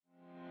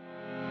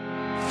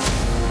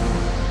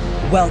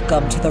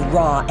Welcome to the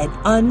raw and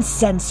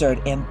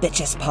uncensored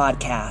Ambitious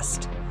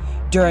Podcast.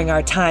 During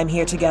our time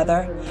here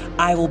together,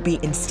 I will be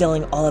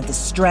instilling all of the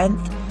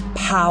strength,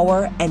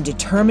 power, and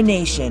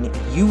determination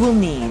you will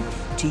need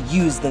to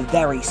use the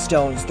very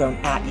stones thrown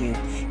at you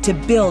to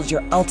build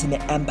your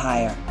ultimate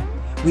empire.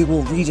 We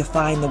will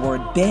redefine the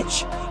word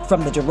bitch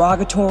from the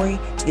derogatory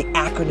to the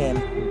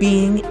acronym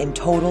being in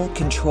total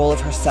control of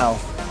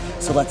herself.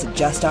 So let's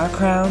adjust our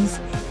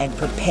crowns and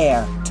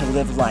prepare to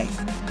live life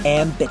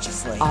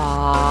ambitiously.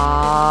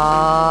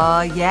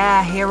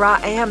 Yeah, here I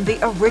am, the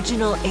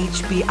original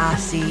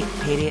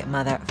HBIC Katie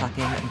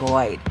motherfucking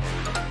Boyd.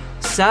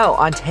 So,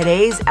 on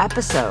today's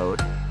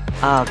episode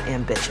of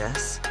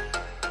Ambitious,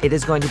 it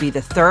is going to be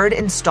the third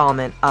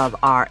installment of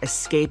our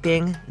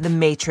Escaping the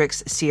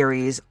Matrix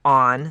series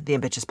on the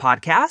Ambitious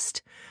Podcast.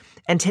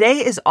 And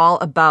today is all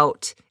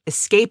about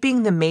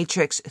escaping the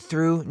matrix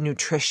through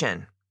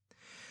nutrition.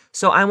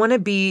 So I want to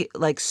be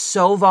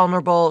so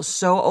vulnerable,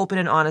 so open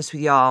and honest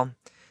with y'all.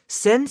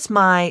 Since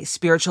my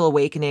spiritual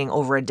awakening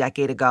over a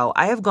decade ago,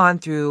 I have gone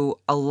through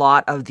a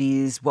lot of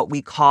these, what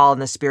we call in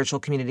the spiritual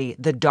community,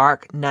 the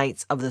dark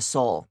nights of the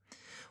soul.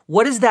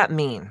 What does that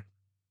mean?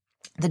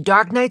 The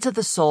dark nights of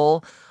the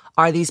soul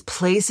are these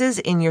places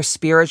in your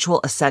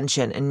spiritual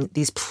ascension and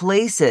these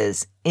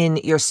places in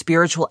your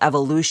spiritual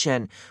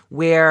evolution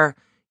where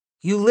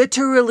you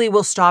literally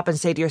will stop and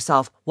say to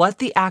yourself, what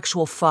the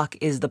actual fuck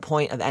is the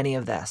point of any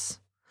of this?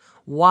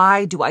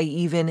 Why do I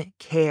even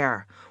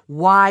care?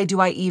 Why do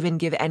I even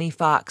give any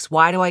fucks?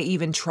 Why do I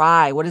even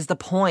try? What is the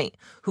point?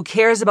 Who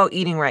cares about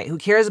eating right? Who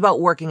cares about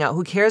working out?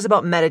 Who cares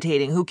about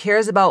meditating? Who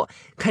cares about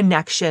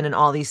connection and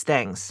all these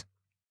things?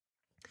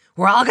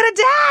 We're all gonna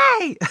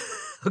die,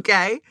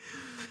 okay?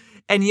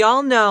 And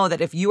y'all know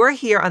that if you are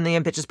here on the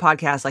Ambitious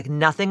Podcast,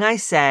 nothing I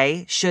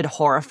say should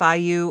horrify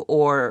you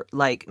or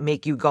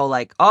make you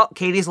go oh,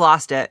 Katie's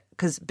lost it.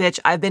 Because bitch,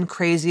 I've been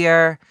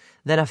crazier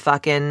than a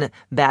fucking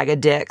bag of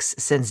dicks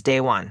since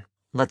day one.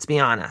 Let's be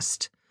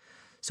honest.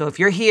 So if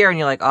you're here and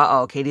you're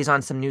uh-oh, Katie's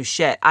on some new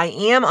shit, I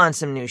am on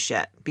some new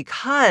shit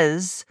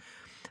because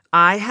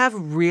I have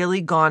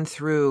really gone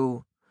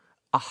through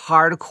a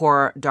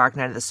hardcore dark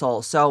night of the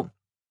soul. So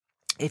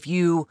if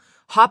you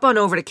hop on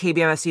over to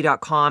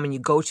kbmfc.com and you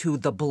go to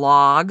the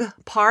blog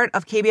part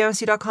of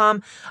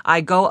kbmfc.com,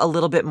 I go a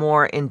little bit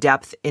more in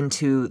depth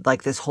into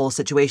this whole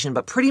situation.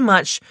 But pretty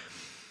much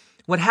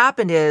what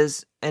happened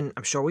is, and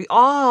I'm sure we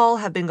all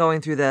have been going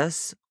through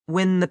this,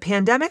 when the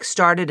pandemic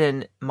started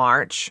in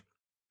March,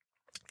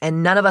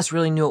 and none of us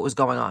really knew what was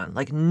going on.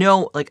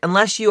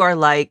 Unless you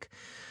are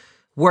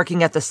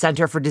working at the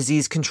Center for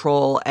Disease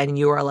Control and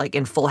you are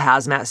in full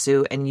hazmat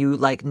suit and you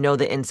know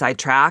the inside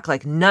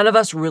track, none of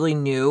us really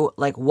knew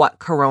what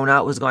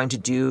Corona was going to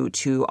do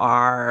to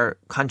our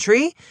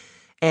country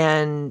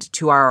and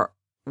to our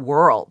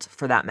world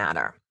for that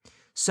matter.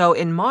 So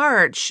in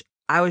March,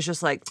 I was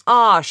just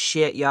oh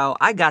shit, yo,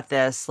 I got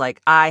this.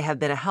 I have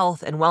been a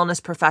health and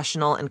wellness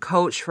professional and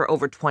coach for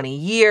over 20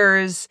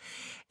 years.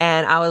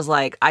 And I was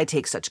I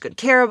take such good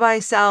care of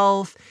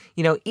myself,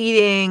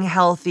 eating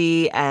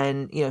healthy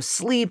and,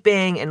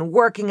 sleeping and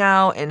working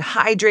out and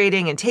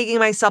hydrating and taking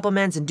my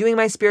supplements and doing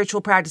my spiritual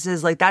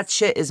practices. That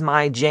shit is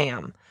my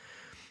jam.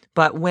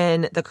 But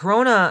when the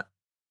Corona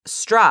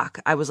struck,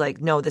 I was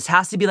no, this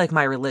has to be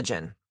my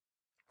religion.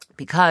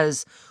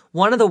 Because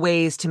one of the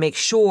ways to make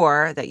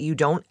sure that you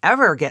don't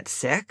ever get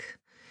sick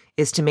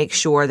is to make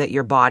sure that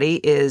your body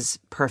is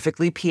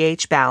perfectly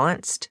pH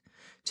balanced,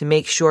 to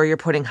make sure you're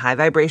putting high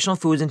vibrational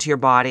foods into your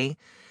body,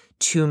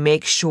 to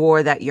make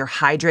sure that you're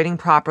hydrating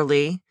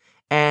properly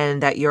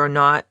and that you're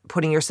not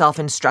putting yourself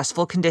in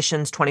stressful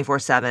conditions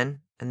 24/7.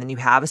 And then you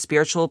have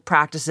spiritual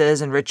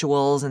practices and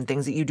rituals and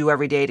things that you do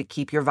every day to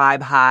keep your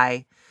vibe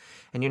high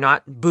and you're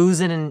not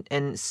boozing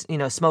and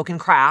smoking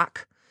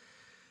crack.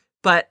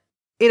 But,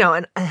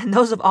 and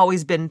those have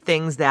always been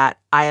things that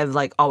I have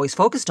always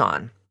focused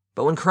on.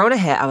 But when Corona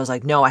hit, I was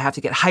no, I have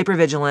to get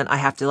hypervigilant. I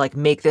have to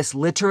make this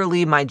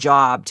literally my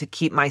job to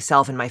keep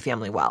myself and my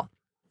family well.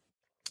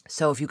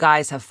 So if you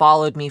guys have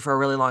followed me for a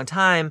really long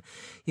time,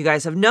 you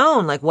guys have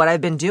known what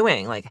I've been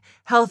doing,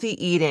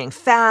 healthy eating,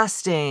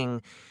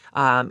 fasting,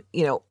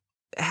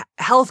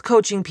 health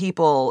coaching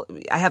people.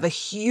 I have a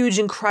huge,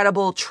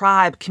 incredible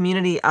tribe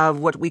community of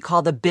what we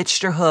call the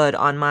Bitchterhood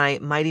on my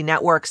Mighty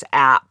Networks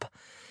app.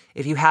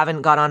 If you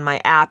haven't got on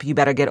my app, you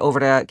better get over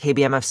to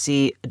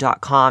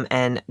kbmfc.com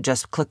and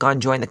just click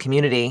on join the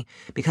community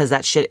because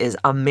that shit is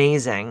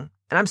amazing.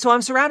 And I'm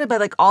surrounded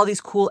by all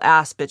these cool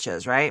ass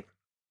bitches, right?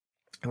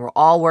 And we're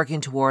all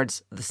working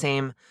towards the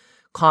same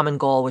common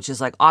goal, which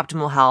is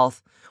optimal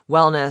health,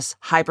 wellness,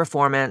 high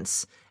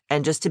performance,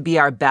 and just to be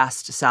our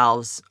best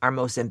selves, our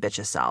most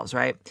ambitious selves,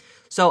 right?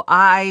 So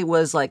I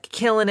was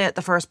killing it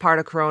the first part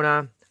of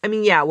Corona. I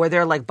mean, yeah, were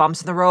there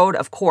bumps in the road?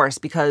 Of course,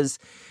 because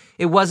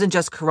it wasn't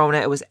just Corona.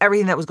 It was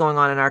everything that was going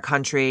on in our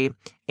country.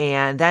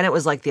 And then it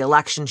was the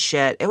election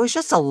shit. It was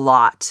just a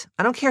lot.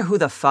 I don't care who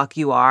the fuck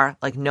you are.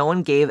 No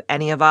one gave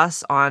any of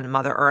us on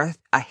Mother Earth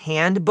a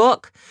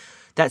handbook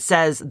that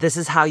says this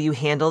is how you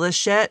handle this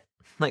shit.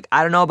 Like,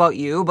 I don't know about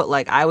you, but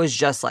like I was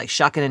just like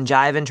shucking and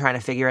jiving, trying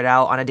to figure it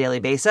out on a daily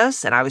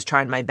basis. And I was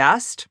trying my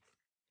best.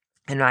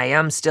 And I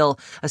am still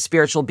a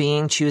spiritual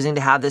being choosing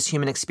to have this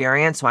human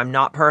experience. So I'm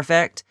not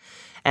perfect.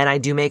 And I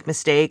do make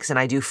mistakes and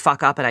I do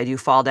fuck up and I do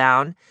fall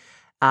down.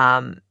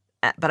 But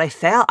I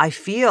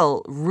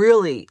feel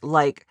really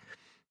like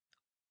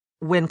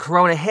when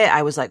Corona hit,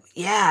 I was like,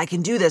 yeah, I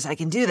can do this. I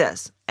can do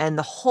this. And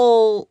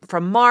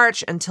from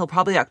March until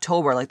probably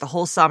October, like the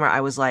whole summer,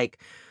 I was like,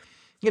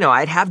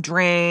 I'd have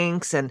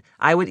drinks and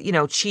I would,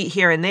 cheat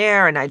here and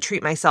there and I'd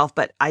treat myself,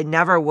 but I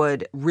never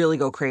would really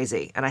go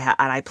crazy. And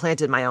I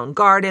planted my own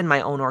garden,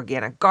 my own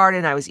organic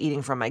garden. I was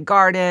eating from my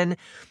garden.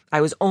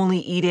 I was only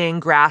eating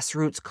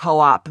grassroots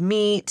co-op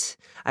meat.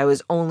 I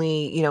was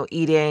only,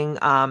 eating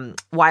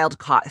wild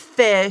caught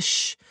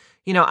fish.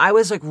 I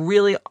was like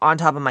really on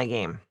top of my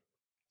game.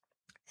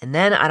 And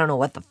then I don't know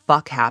what the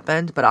fuck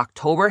happened, but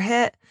October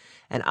hit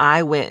and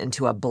I went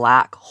into a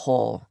black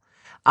hole.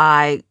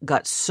 I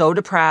got so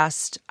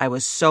depressed. I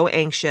was so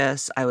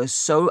anxious. I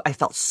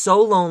felt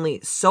so lonely,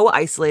 so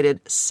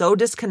isolated, so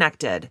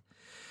disconnected.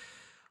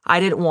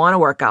 I didn't want to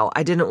work out.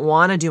 I didn't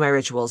want to do my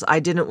rituals. I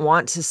didn't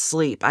want to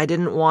sleep. I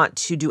didn't want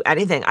to do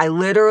anything. I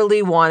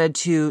literally wanted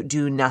to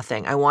do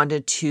nothing. I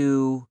wanted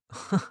to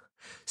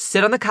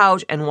sit on the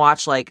couch and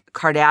watch like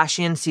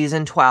Kardashian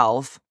season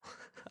 12.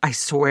 I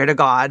swear to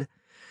God.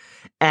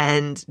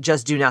 And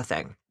just do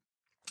nothing.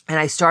 And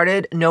I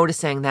started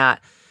noticing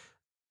that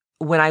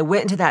when I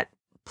went into that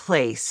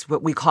place,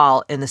 what we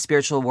call in the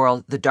spiritual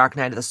world, the dark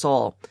night of the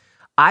soul,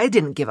 I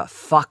didn't give a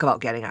fuck about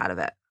getting out of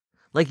it.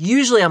 Like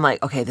usually I'm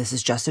like, okay, this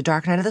is just a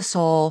dark night of the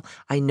soul.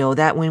 I know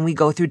that when we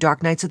go through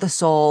dark nights of the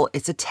soul,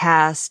 it's a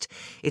test.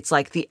 It's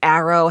like the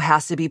arrow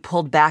has to be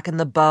pulled back in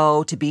the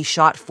bow to be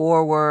shot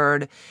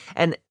forward.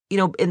 And,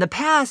 in the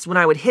past, when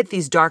I would hit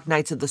these dark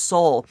nights of the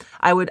soul,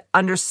 I would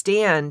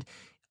understand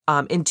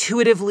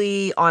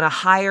intuitively on a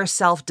higher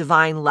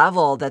self-divine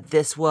level that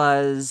this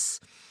was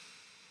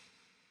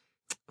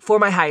for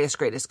my highest,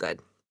 greatest good.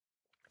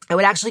 I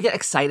would actually get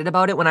excited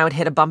about it when I would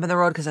hit a bump in the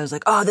road because I was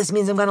like, oh, this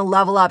means I'm going to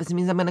level up. This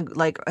means I'm going to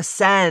like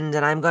ascend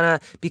and I'm going to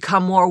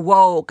become more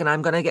woke and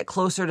I'm going to get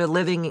closer to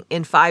living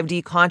in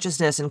 5D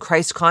consciousness and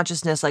Christ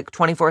consciousness like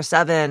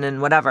 24/7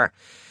 and whatever.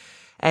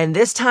 And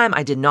this time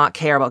I did not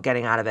care about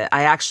getting out of it.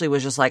 I actually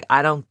was just like,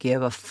 I don't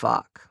give a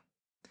fuck.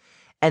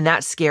 And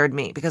that scared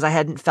me because I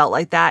hadn't felt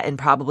like that in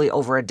probably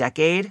over a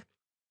decade.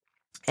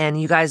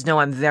 And you guys know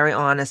I'm very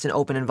honest and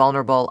open and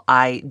vulnerable.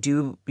 I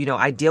deal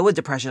with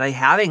depression. I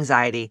have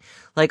anxiety.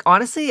 Like,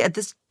 honestly, at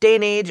this day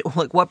and age,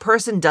 like, what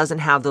person doesn't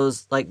have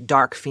those, like,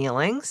 dark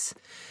feelings?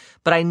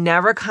 But I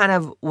never kind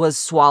of was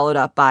swallowed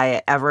up by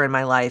it ever in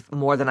my life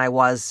more than I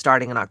was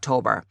starting in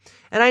October.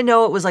 And I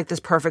know it was like this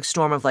perfect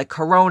storm of, like,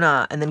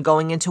 Corona and then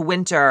going into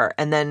winter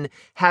and then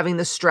having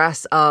the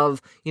stress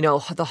of,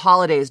 the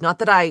holidays. Not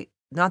that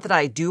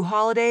I do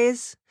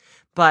holidays,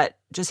 but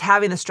just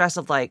having the stress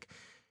of, like,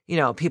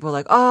 people are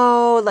like,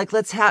 oh, like,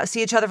 let's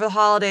see each other for the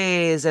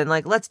holidays and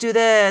like, let's do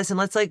this and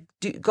let's like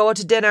go out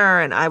to dinner.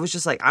 And I was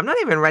just like, I'm not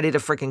even ready to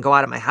freaking go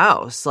out of my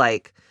house.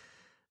 Like,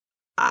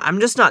 I'm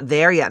just not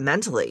there yet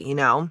mentally,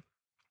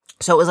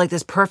 So it was like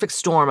this perfect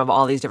storm of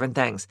all these different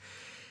things.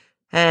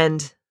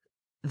 And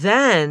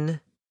then,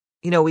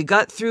 we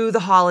got through the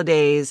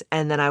holidays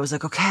and then I was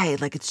like, okay,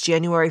 like it's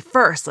January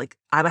 1st. Like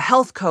I'm a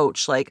health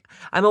coach. Like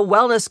I'm a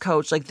wellness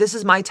coach. Like this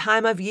is my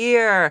time of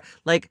year.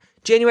 Like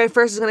January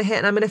 1st is going to hit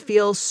and I'm going to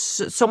feel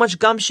so much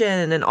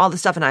gumption and all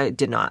this stuff. And I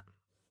did not.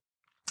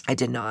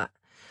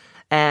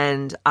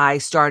 And I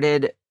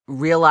started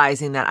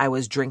realizing that I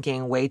was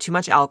drinking way too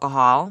much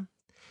alcohol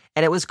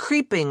and it was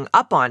creeping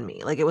up on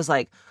me. Like it was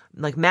like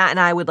Matt and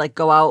I would like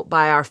go out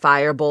by our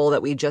fire bowl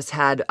that we just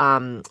had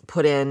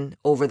put in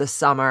over the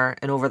summer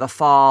and over the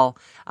fall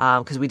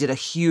because we did a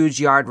huge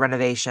yard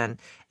renovation.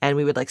 And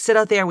we would like sit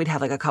out there and we'd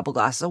have like a couple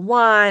glasses of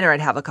wine or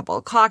I'd have a couple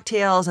of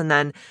cocktails. And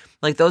then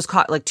like those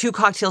like 2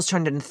 cocktails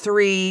turned into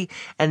 3.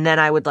 And then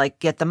I would like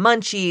get the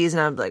munchies and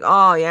I'd be like,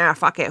 oh yeah,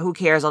 fuck it. Who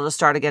cares? I'll just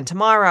start again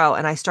tomorrow.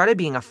 And I started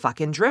being a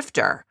fucking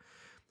drifter.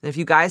 And if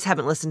you guys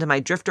haven't listened to my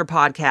Drifter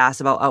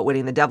podcast about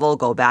outwitting the devil,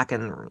 go back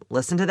and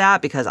listen to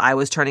that because I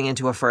was turning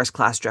into a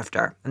first-class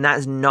drifter. And that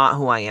is not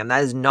who I am.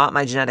 That is not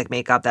my genetic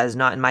makeup. That is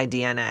not in my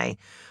DNA.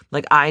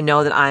 Like, I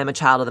know that I am a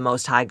child of the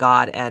Most High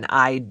God, and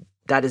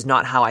that is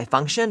not how I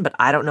function, but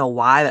I don't know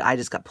why, but I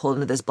just got pulled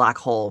into this black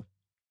hole.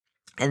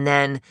 And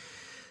then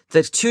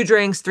the 2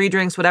 drinks, 3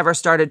 drinks, whatever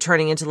started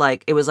turning into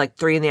like, it was like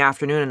 3 p.m.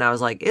 and I was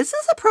like, is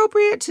this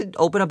appropriate to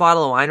open a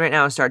bottle of wine right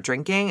now and start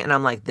drinking? And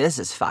I'm like, this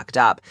is fucked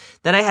up.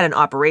 Then I had an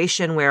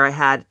operation where I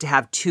had to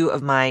have 2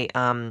 of my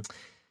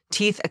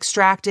teeth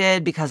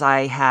extracted because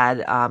I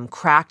had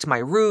cracked my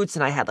roots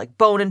and I had like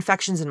bone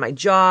infections in my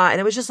jaw. And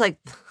it was just like,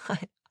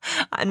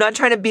 I'm not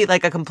trying to be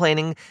like a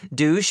complaining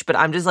douche, but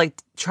I'm just like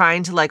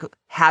trying to like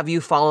have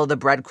you follow the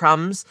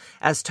breadcrumbs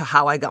as to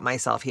how I got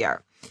myself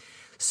here.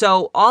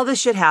 So all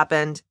this shit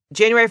happened.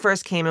 January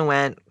 1st came and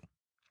went.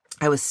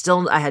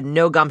 I had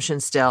no gumption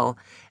still.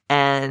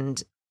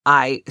 And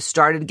I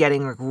started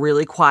getting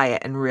really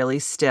quiet and really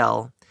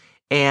still.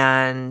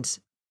 And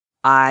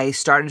I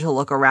started to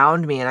look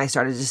around me and I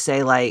started to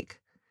say like,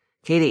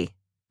 Katie,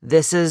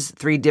 this is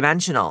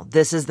 3-dimensional.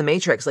 This is the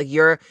matrix. Like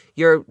you're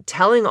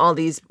telling all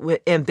these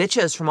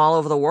bitches from all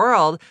over the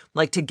world,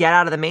 like to get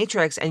out of the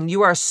matrix. And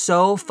you are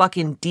so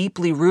fucking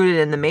deeply rooted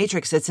in the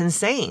matrix. It's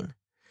insane.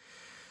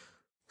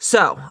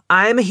 So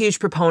I'm a huge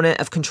proponent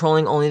of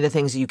controlling only the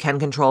things that you can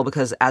control,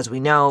 because as we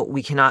know,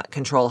 we cannot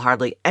control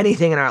hardly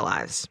anything in our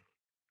lives.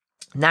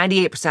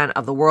 98%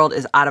 of the world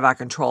is out of our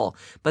control,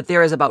 but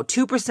there is about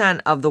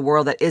 2% of the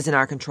world that is in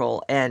our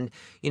control. And,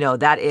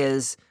 that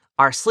is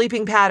our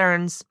sleeping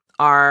patterns,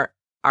 our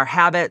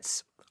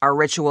habits, our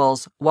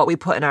rituals, what we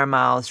put in our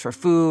mouths for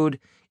food,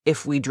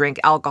 if we drink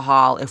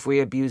alcohol, if we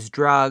abuse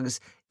drugs,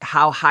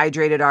 how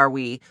hydrated are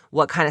we?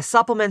 What kind of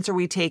supplements are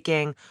we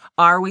taking?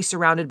 Are we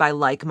surrounded by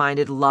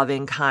like-minded,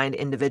 loving, kind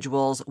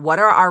individuals? What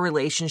are our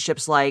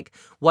relationships like?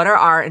 What are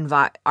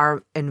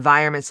our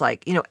environments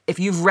like? If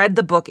you've read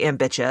the book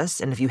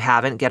Ambitious, and if you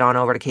haven't, get on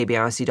over to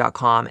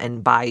kbmsc.com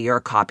and buy your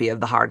copy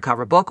of the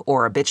hardcover book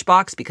or a bitch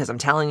box, because I'm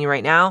telling you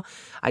right now,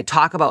 I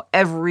talk about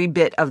every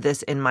bit of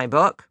this in my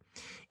book.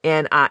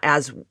 And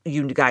as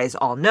you guys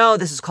all know,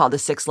 this is called the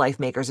 6 life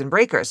makers and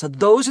breakers. So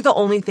those are the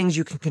only things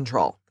you can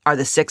control, are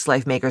the 6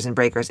 life makers and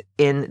breakers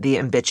in the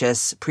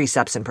Ambitious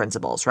precepts and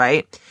principles,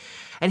 right?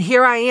 And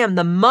here I am,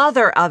 the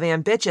mother of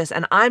Ambitious,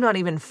 and I'm not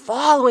even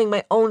following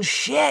my own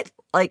shit.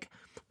 Like,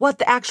 what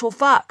the actual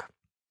fuck?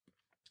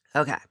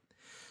 Okay.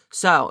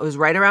 So it was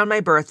right around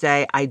my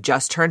birthday. I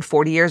just turned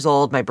 40 years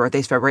old. My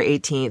birthday's February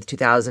 18th,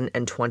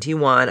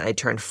 2021. I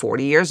turned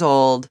 40 years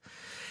old.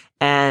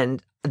 And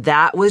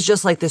that was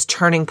just like this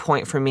turning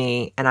point for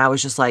me. And I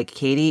was just like,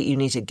 Katie, you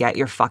need to get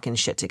your fucking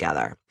shit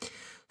together.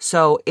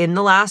 So in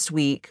the last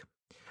week,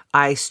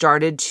 I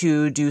started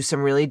to do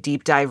some really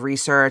deep dive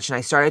research, and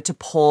I started to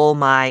poll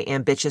my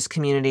Ambitious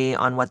community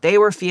on what they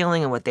were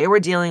feeling and what they were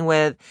dealing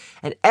with.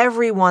 And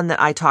everyone that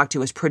I talked to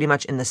was pretty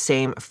much in the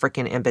same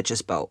freaking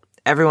ambitious boat.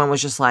 Everyone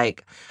was just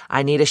like,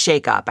 I need a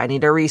shakeup. I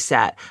need a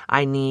reset.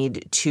 I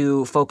need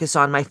to focus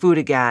on my food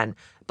again.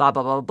 Blah,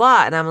 blah, blah,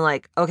 blah. And I'm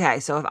like, okay,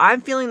 so if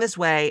I'm feeling this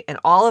way and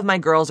all of my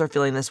girls are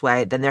feeling this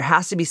way, then there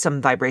has to be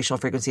some vibrational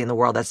frequency in the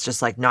world that's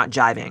just like not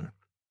jiving.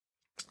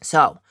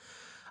 So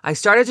I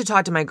started to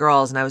talk to my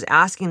girls, and I was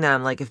asking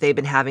them like if they've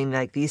been having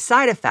like these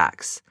side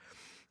effects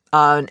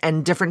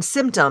and different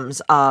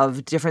symptoms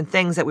of different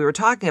things that we were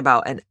talking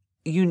about. And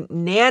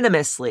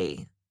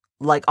unanimously,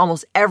 like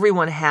almost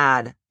everyone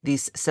had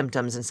these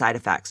symptoms and side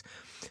effects.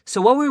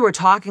 So what we were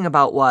talking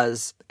about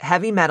was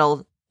heavy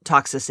metal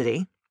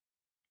toxicity,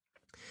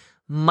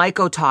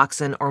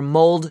 mycotoxin or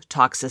mold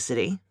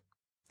toxicity,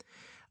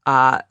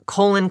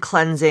 colon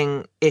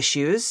cleansing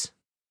issues.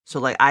 So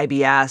like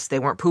IBS, they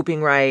weren't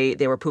pooping right.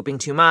 They were pooping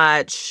too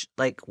much,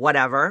 like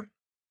whatever.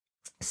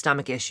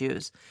 Stomach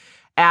issues,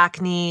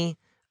 acne,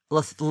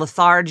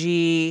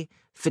 lethargy,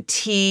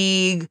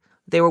 fatigue.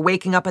 They were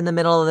waking up in the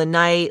middle of the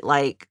night,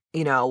 like,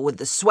 with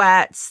the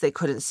sweats. They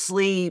couldn't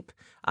sleep.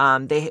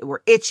 They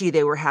were itchy.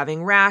 They were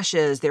having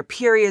rashes. Their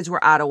periods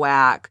were out of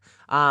whack.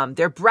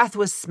 Their breath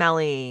was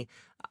smelly.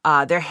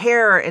 Their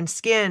hair and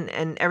skin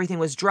and everything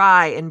was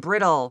dry and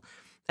brittle.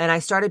 And I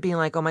started being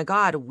like, oh my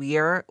God, we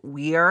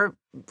are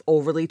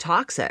overly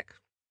toxic.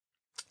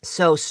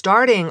 So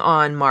starting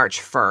on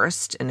March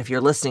 1st, and if you're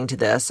listening to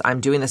this,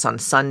 I'm doing this on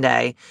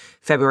Sunday,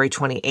 February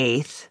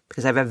 28th,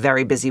 because I have a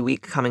very busy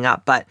week coming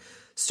up. But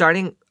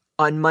starting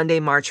on Monday,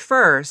 March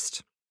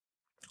 1st,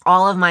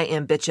 all of my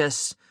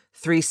Ambitious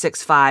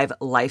 365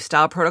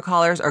 lifestyle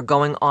protocolers are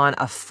going on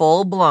a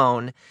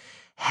full-blown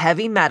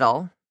heavy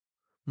metal,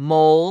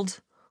 mold,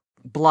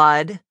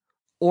 blood,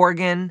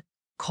 organ,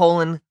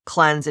 colon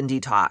cleanse and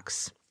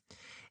detox.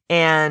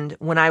 And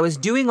when I was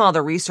doing all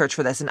the research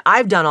for this, and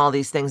I've done all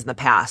these things in the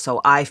past, so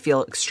I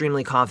feel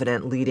extremely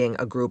confident leading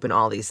a group in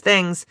all these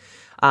things.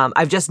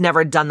 I've just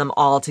never done them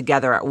all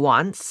together at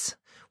once,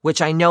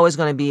 which I know is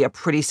going to be a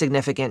pretty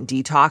significant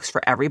detox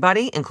for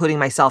everybody, including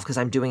myself, because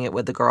I'm doing it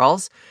with the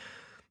girls.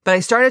 But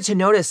I started to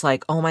notice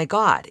like, oh my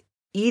God,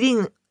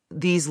 eating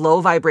these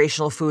low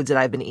vibrational foods that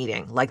I've been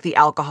eating, like the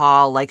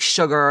alcohol, like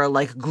sugar,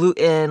 like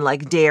gluten,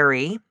 like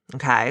dairy,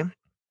 okay?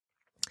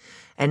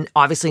 And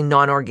obviously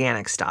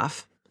non-organic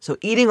stuff. So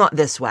eating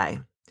this way,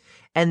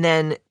 and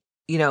then,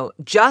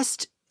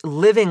 just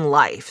living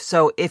life.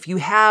 So if you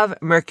have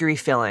mercury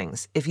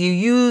fillings, if you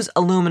use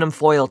aluminum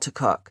foil to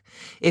cook,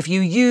 if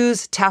you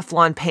use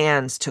Teflon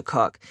pans to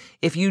cook,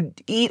 if you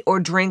eat or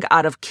drink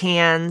out of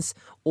cans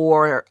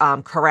or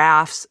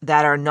carafes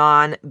that are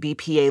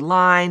non-BPA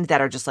lined,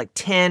 that are just like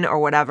tin or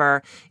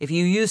whatever, if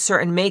you use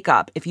certain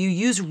makeup, if you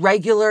use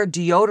regular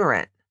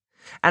deodorant,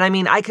 and I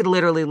mean, I could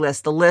literally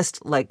the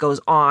list like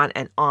goes on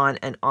and on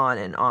and on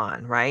and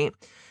on, right?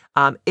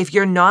 If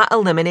you're not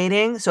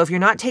eliminating, so if you're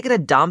not taking a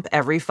dump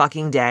every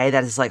fucking day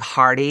that is like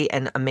hearty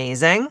and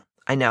amazing,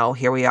 I know,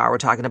 here we are, we're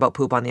talking about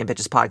poop on the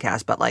Ambitious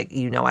podcast, but like,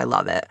 I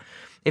love it.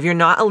 If you're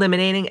not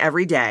eliminating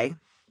every day,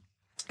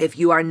 if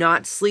you are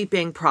not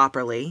sleeping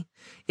properly,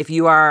 if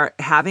you are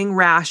having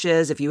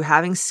rashes, if you're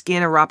having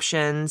skin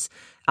eruptions,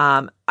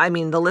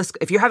 the list,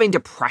 if you're having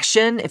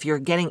depression, if you're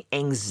getting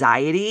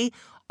anxiety,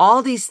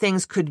 all these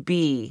things could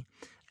be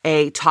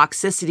a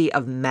toxicity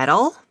of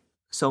metal,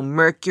 so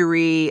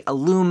mercury,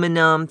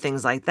 aluminum,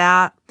 things like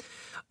that.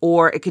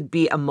 Or it could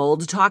be a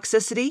mold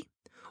toxicity,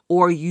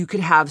 or you could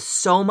have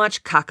so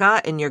much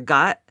caca in your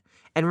gut.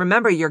 And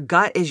remember, your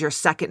gut is your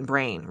second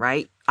brain,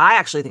 right? I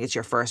actually think it's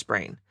your first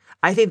brain.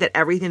 I think that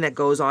everything that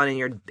goes on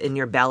in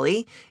your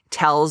belly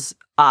tells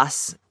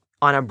us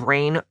on a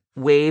brain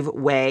wave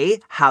way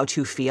how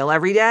to feel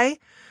every day.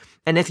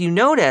 And if you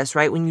notice,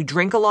 right, when you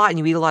drink a lot and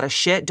you eat a lot of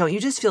shit, don't you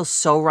just feel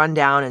so run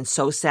down and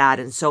so sad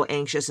and so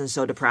anxious and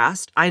so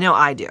depressed? I know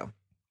I do.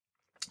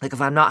 Like if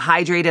I'm not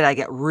hydrated, I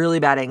get really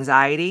bad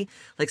anxiety.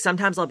 Like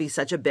sometimes I'll be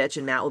such a bitch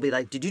and Matt will be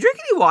like, did you drink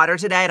any water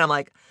today? And I'm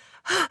like,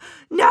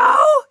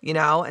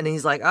 no, and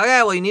he's like,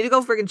 okay, well, you need to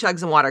go freaking chug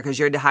some water because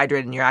you're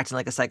dehydrated and you're acting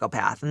like a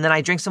psychopath. And then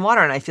I drink some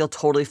water and I feel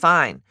totally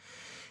fine.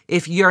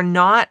 If you're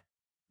not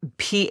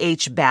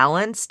pH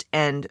balanced,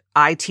 and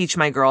I teach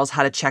my girls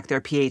how to check their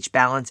pH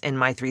balance in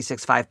my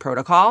 365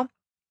 protocol.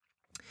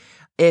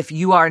 If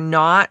you are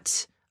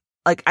not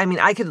like, I mean,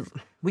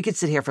 we could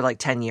sit here for like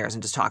 10 years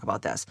and just talk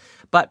about this,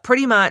 but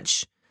pretty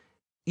much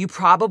you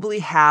probably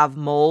have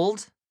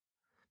mold,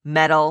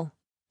 metal,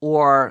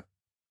 or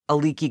a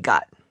leaky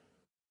gut.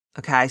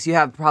 Okay. So you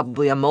have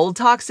probably a mold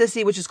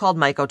toxicity, which is called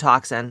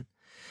mycotoxin.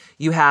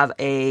 You have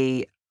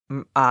a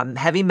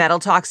heavy metal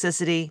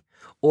toxicity,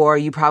 or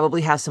you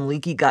probably have some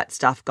leaky gut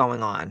stuff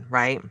going on,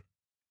 right?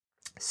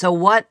 So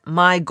what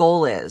my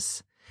goal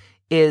is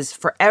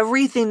for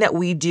everything that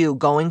we do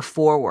going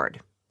forward,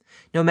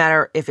 no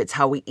matter if it's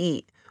how we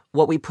eat,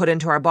 what we put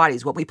into our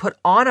bodies, what we put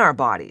on our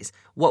bodies,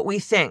 what we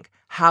think,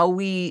 how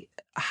we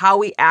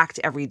act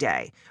every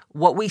day,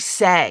 what we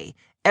say,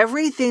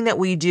 everything that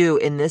we do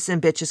in this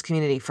Ambitious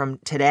community from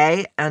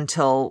today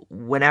until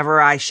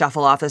whenever I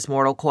shuffle off this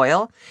mortal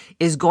coil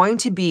is going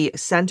to be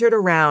centered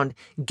around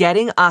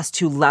getting us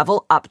to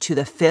level up to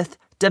the fifth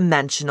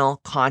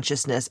dimensional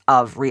consciousness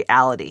of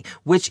reality,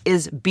 which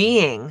is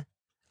being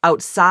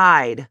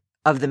outside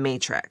of the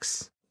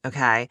matrix.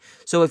 Okay.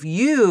 So if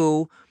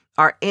you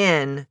are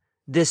in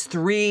this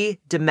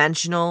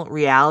 3-dimensional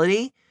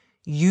reality,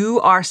 you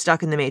are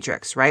stuck in the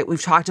matrix, right?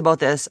 We've talked about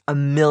this a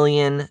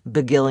million,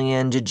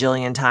 bagillion,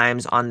 jajillion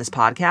times on this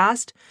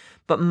podcast.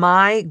 But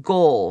my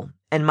goal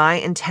and my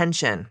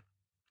intention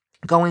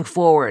going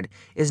forward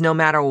is no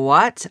matter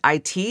what I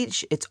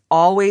teach, it's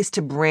always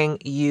to bring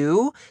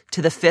you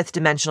to the 5th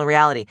dimensional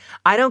reality.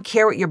 I don't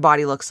care what your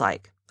body looks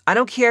like. I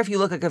don't care if you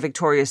look like a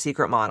Victoria's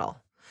Secret model.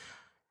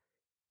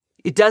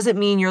 It doesn't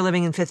mean you're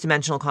living in 5th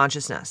dimensional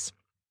consciousness.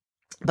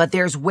 But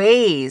there's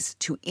ways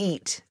to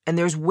eat, and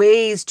there's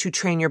ways to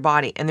train your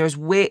body, and there's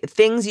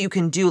things you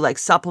can do like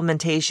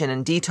supplementation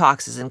and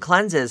detoxes and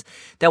cleanses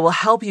that will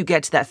help you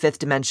get to that 5th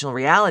dimensional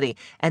reality.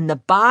 And the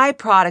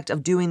byproduct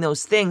of doing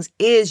those things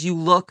is you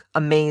look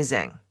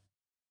amazing.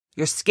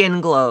 Your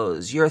skin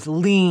glows, you're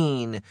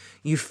lean,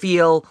 you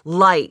feel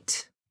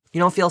light.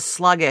 You don't feel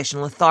sluggish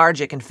and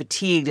lethargic and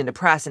fatigued and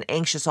depressed and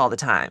anxious all the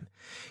time.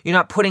 You're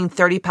not putting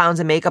 30 pounds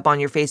of makeup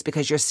on your face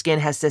because your skin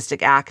has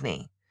cystic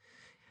acne.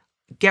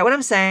 Get what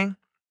I'm saying?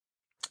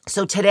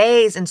 So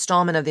today's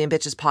installment of the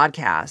Ambitious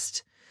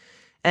podcast,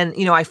 and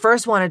I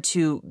first wanted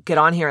to get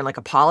on here and like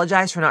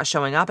apologize for not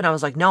showing up. And I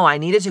was like, no, I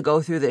needed to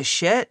go through this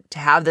shit to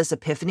have this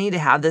epiphany, to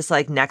have this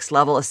like next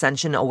level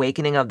ascension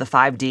awakening of the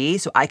 5D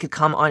so I could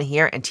come on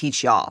here and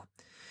teach y'all.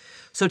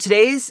 So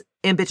today's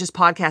Ambitious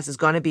podcast is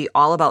going to be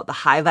all about the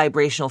high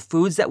vibrational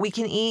foods that we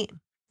can eat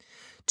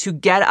to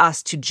get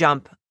us to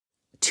jump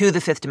to the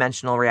 5th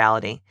dimensional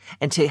reality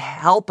and to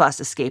help us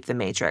escape the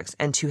matrix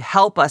and to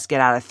help us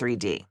get out of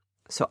 3D.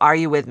 So are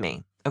you with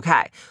me?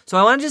 Okay. So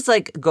I want to just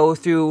like go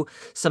through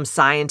some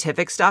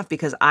scientific stuff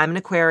because I'm an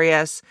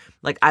Aquarius.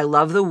 Like I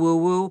love the woo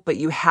woo, but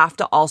you have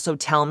to also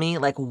tell me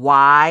like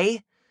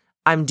why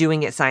I'm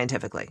doing it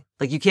scientifically.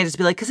 Like you can't just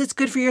be like, cause it's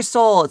good for your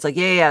soul. It's like,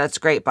 yeah, that's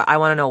great. But I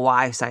want to know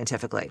why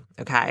scientifically.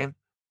 Okay.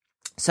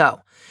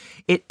 So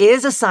it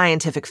is a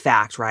scientific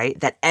fact, right?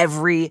 That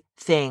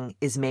everything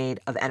is made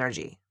of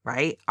energy.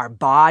 Right? Our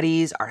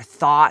bodies, our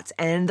thoughts,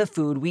 and the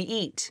food we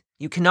eat.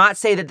 You cannot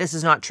say that this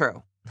is not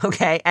true.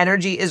 Okay?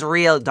 Energy is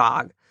real,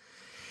 dog.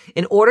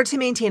 In order to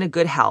maintain a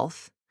good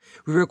health,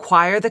 we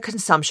require the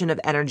consumption of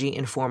energy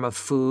in form of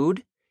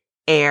food,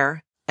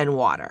 air, and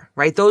water.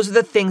 Right? Those are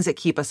the things that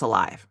keep us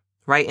alive.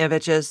 Right,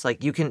 bitches?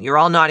 Like you're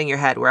all nodding your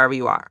head wherever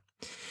you are.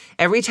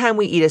 Every time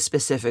we eat a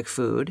specific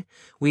food,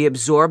 we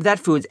absorb that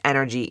food's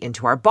energy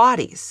into our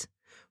bodies.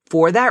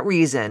 For that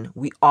reason,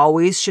 we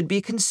always should be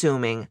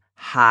consuming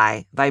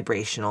high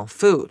vibrational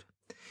food.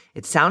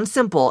 It sounds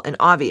simple and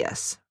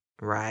obvious,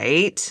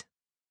 right?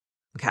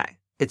 Okay,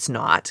 it's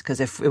not,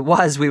 because if it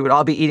was, we would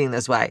all be eating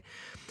this way.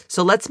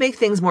 So let's make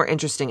things more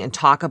interesting and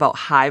talk about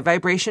high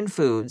vibration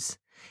foods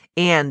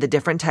and the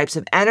different types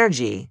of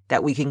energy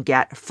that we can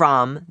get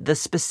from the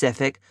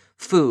specific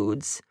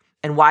foods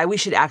and why we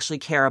should actually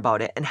care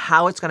about it and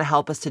how it's going to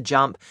help us to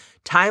jump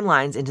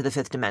timelines into the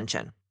 5th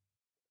dimension.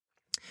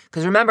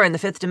 Because remember, in the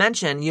 5th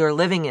dimension, you're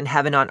living in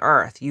heaven on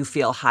earth. You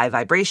feel high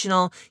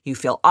vibrational, you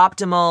feel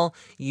optimal,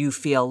 you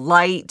feel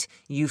light,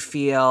 you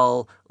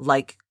feel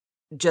like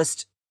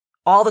just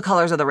all the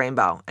colors of the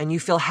rainbow, and you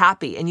feel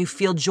happy and you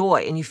feel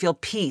joy and you feel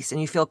peace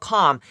and you feel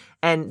calm.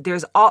 And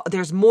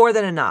there's more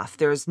than enough.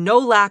 There's no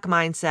lack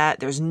mindset.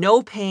 There's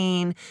no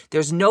pain.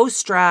 There's no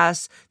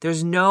stress.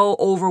 There's no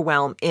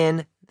overwhelm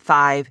in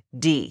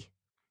 5D.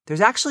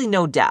 There's actually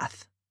no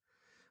death.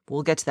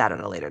 We'll get to that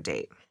at a later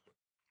date.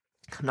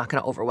 I'm not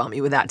going to overwhelm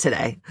you with that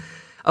today.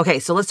 Okay,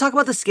 so let's talk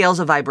about the scales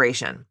of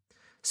vibration.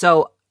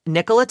 So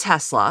Nikola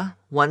Tesla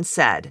once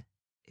said,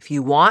 if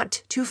you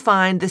want to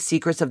find the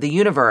secrets of the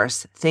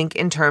universe, think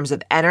in terms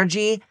of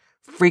energy,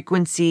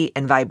 frequency,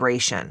 and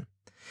vibration.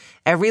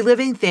 Every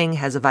living thing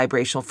has a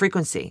vibrational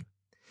frequency,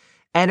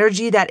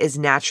 energy that is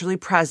naturally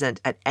present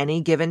at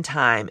any given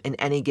time in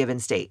any given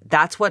state.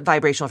 That's what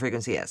vibrational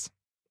frequency is.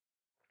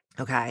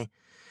 Okay.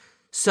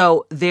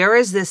 So there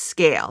is this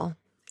scale.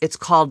 It's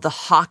called the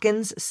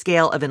Hawkins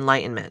Scale of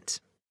Enlightenment.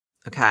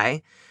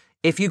 Okay.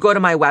 If you go to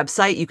my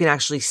website, you can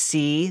actually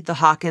see the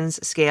Hawkins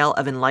Scale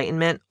of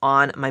Enlightenment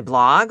on my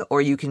blog,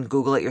 or you can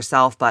Google it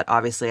yourself. But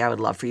obviously, I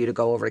would love for you to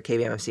go over to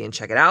KBMFC and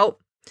check it out.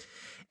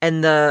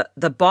 And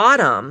the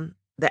bottom,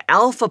 the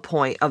alpha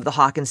point of the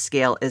Hawkins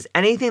scale is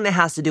anything that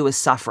has to do with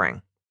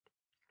suffering.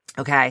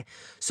 Okay.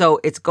 So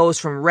it goes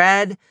from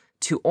red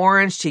to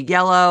orange to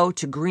yellow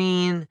to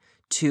green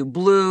to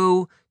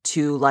blue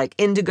to like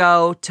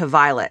indigo to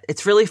violet.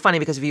 It's really funny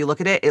because if you look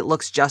at it, it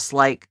looks just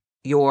like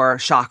your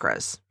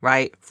chakras,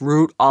 right?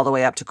 Root all the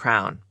way up to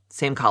crown,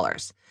 same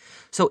colors.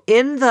 So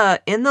in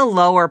the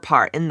lower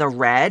part, in the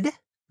red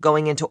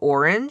going into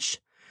orange,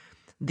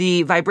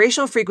 the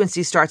vibrational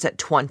frequency starts at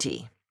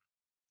 20.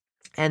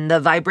 And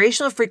the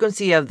vibrational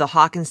frequency of the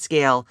Hawkins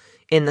scale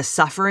in the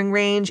suffering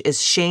range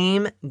is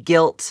shame,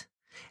 guilt,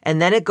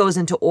 and then it goes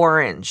into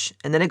orange,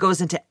 and then it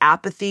goes into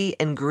apathy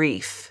and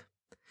grief.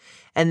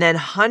 And then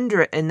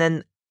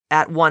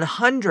at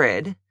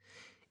 100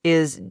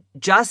 is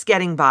just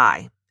getting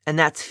by. And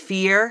that's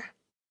fear.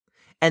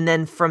 And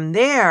then from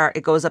there,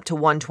 it goes up to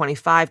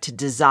 125 to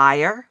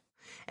desire.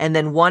 And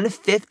then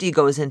 150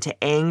 goes into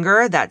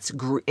anger. That's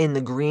in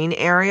the green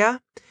area.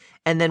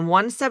 And then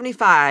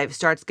 175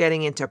 starts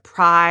getting into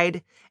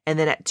pride. And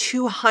then at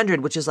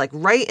 200, which is like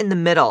right in the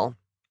middle,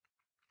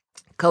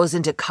 goes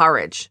into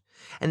courage.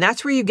 And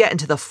that's where you get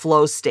into the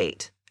flow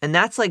state. And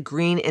that's like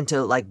green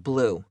into like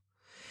blue.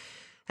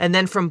 And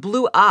then from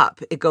blue up,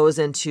 it goes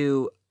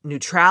into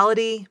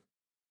neutrality.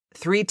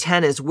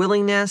 310 is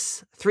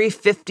willingness.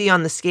 350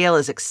 on the scale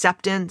is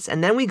acceptance.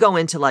 And then we go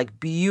into like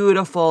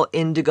beautiful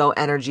indigo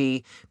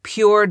energy,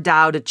 pure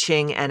Tao Te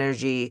Ching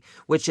energy,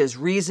 which is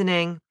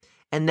reasoning.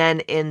 And then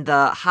in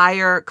the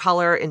higher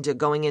color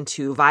going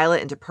into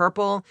violet, into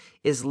purple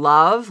is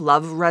love.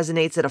 Love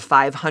resonates at a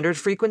 500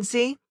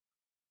 frequency.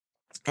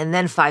 And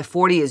then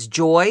 540 is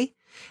joy.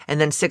 And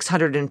then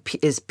 600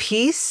 is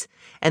peace.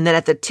 And then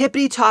at the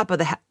tippity top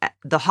of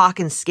the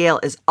Hawkins scale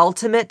is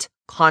ultimate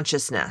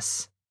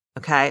consciousness.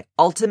 Okay,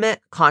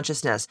 ultimate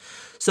consciousness.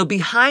 So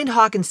behind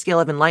Hawkins' scale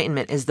of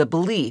enlightenment is the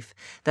belief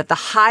that the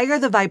higher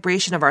the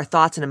vibration of our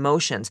thoughts and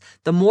emotions,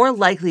 the more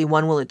likely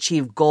one will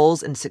achieve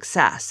goals and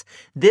success.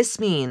 This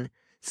means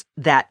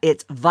that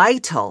it's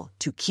vital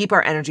to keep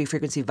our energy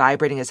frequency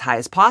vibrating as high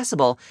as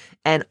possible.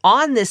 And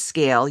on this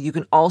scale, you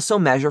can also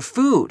measure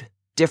food,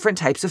 different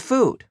types of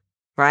food,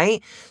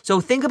 right? So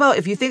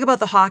if you think about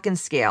the Hawkins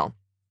scale,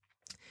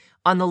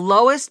 on the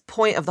lowest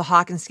point of the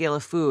Hawkins scale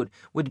of food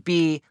would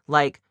be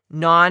like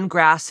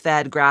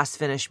non-grass-fed,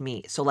 grass-finished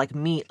meat. So like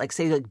meat, like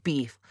say like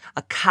beef,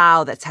 a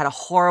cow that's had a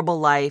horrible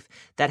life,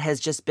 that has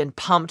just been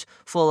pumped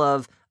full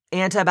of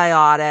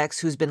antibiotics,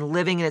 who's been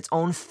living in its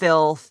own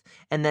filth,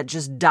 and that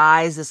just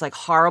dies this like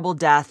horrible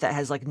death, that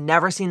has like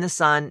never seen the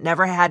sun,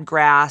 never had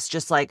grass,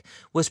 just like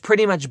was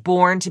pretty much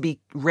born to be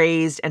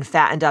raised and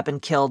fattened up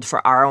and killed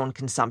for our own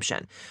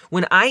consumption.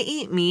 When I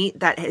eat meat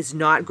that is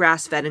not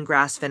grass-fed and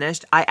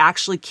grass-finished, I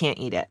actually can't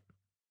eat it.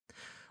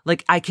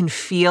 Like I can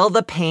feel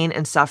the pain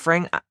and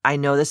suffering. I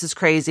know this is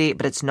crazy,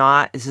 but it's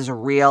not. This is a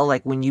real,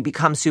 like when you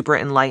become super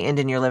enlightened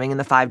and you're living in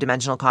the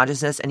 5-dimensional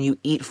consciousness and you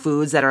eat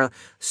foods that are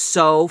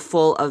so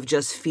full of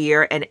just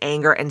fear and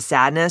anger and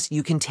sadness,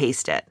 you can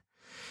taste it.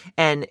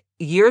 And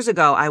years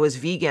ago, I was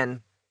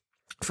vegan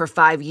for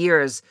 5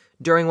 years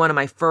during one of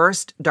my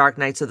first dark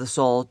nights of the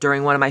soul,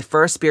 during one of my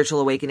first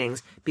spiritual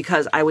awakenings,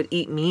 because I would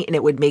eat meat and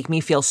it would make me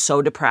feel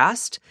so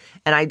depressed.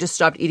 And I just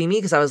stopped eating meat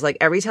because I was like,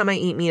 every time I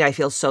eat meat, I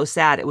feel so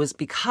sad. It was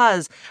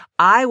because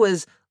I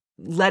was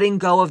letting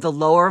go of the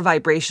lower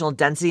vibrational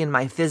density in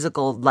my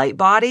physical light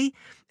body.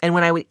 And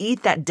when I would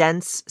eat that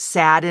dense,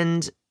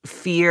 saddened,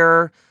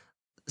 fear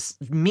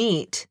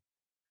meat,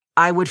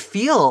 I would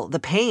feel the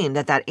pain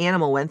that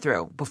animal went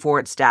through before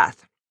its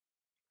death.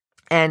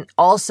 And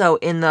also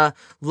in the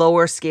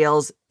lower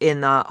scales in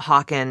the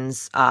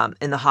Hawkins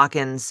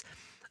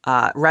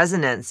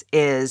resonance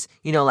is,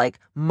 like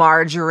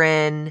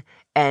margarine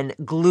and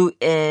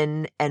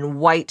gluten and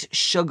white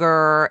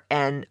sugar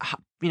and,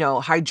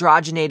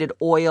 hydrogenated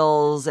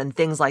oils and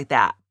things like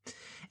that.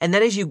 And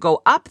then as you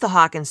go up the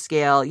Hawkins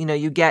scale,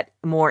 you get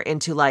more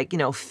into like,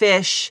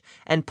 fish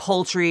and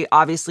poultry,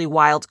 obviously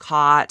wild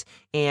caught,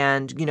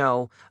 and,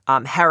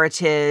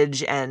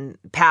 heritage and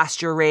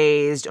pasture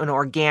raised and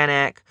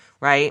organic,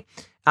 right?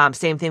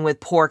 Same thing with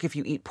pork if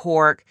you eat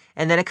pork.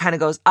 And then it kind of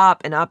goes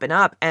up and up and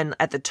up. And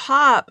at the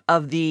top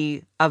of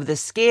the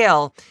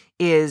scale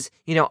is,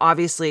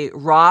 obviously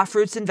raw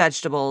fruits and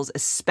vegetables,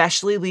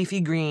 especially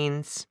leafy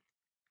greens.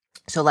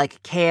 So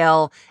like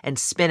kale and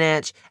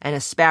spinach and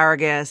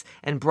asparagus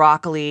and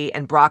broccoli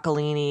and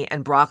broccolini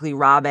and broccoli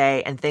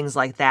rabe and things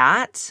like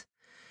that.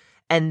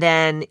 And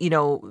then,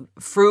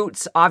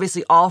 fruits,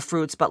 obviously all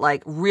fruits, but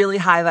like really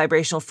high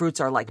vibrational fruits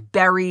are like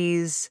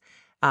berries,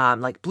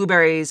 like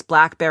blueberries,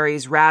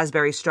 blackberries,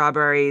 raspberries,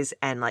 strawberries,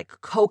 and like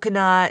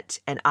coconut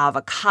and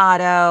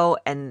avocado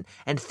and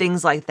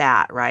things like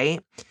that,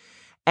 right?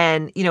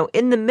 And,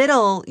 in the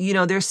middle,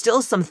 there's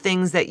still some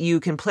things that you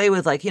can play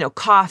with, like,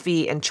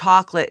 coffee and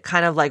chocolate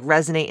kind of like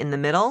resonate in the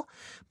middle,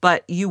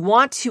 but you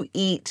want to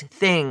eat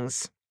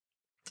things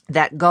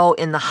that go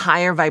in the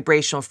higher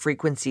vibrational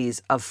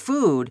frequencies of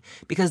food,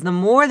 because the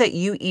more that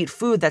you eat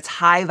food that's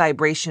high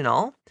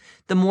vibrational,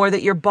 the more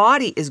that your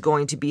body is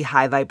going to be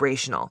high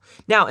vibrational.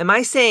 Now, am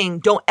I saying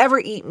don't ever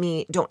eat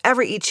meat, don't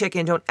ever eat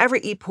chicken, don't ever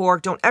eat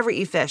pork, don't ever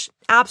eat fish?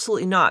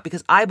 Absolutely not,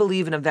 because I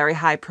believe in a very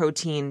high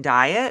protein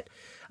diet.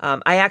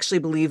 I actually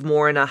believe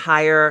more in a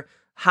higher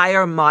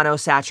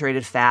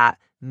monosaturated fat,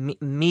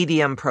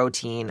 medium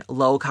protein,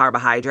 low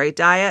carbohydrate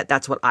diet.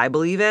 That's what I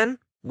believe in.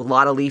 A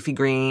lot of leafy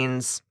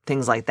greens,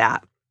 things like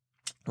that.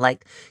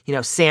 Like,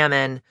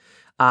 salmon,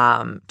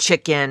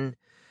 chicken.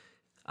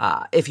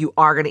 If you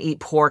are going to eat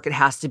pork, it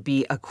has to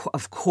be,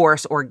 of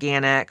course,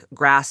 organic,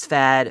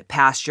 grass-fed,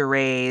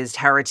 pasture-raised,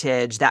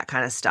 heritage, that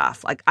kind of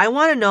stuff. Like, I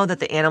want to know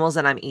that the animals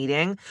that I'm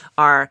eating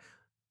are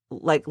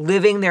like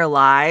living their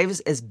lives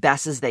as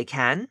best as they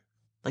can.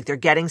 Like they're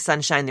getting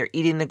sunshine, they're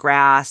eating the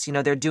grass,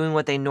 they're doing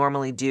what they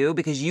normally do,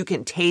 because you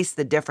can taste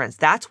the difference.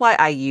 That's why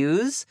I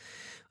use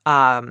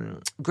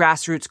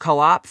Grassroots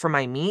Co-op for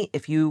my meat.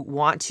 If you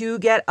want to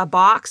get a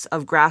box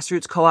of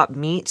Grassroots Co-op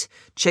meat,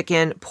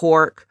 chicken,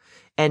 pork,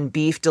 and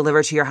beef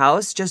delivered to your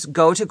house, just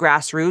go to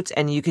Grassroots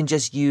and you can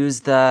just use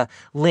the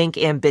link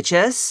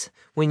Ambitious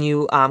when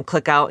you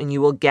click out, and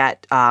you will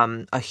get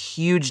a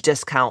huge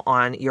discount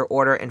on your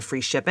order and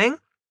free shipping.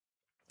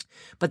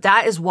 But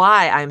that is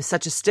why I'm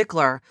such a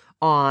stickler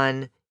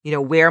on,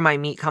 where my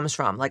meat comes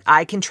from. Like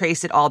I can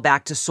trace it all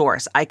back to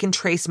source. I can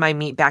trace my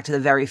meat back to the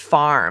very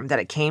farm that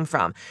it came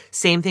from.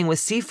 Same thing with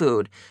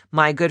seafood.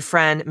 My good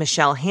friend,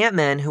 Michelle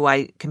Hampman, who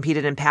I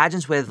competed in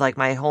pageants with like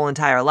my whole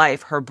entire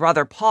life, her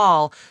brother,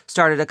 Paul,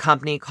 started a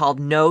company called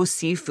No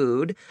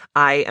Seafood.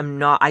 I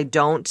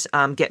don't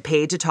get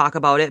paid to talk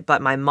about it,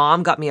 but my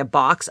mom got me a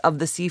box of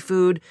the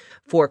seafood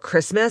for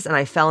Christmas and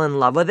I fell in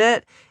love with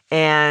it.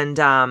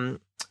 And,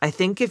 I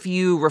think if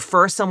you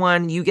refer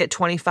someone, you get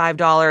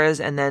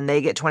 $25 and then they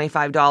get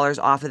 $25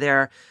 off of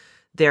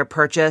their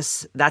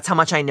purchase. That's how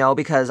much I know,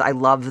 because I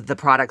love the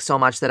product so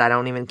much that I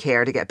don't even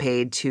care to get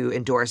paid to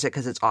endorse it,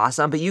 because it's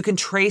awesome. But you can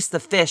trace the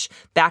fish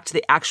back to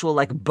the actual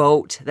like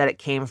boat that it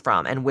came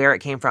from and where it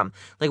came from.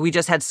 Like we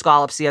just had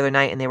scallops the other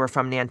night and they were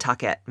from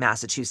Nantucket,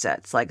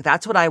 Massachusetts. Like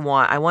that's what I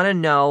want. I want to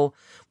know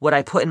what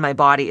I put in my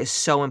body is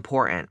so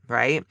important,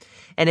 right?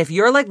 And if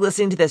you're like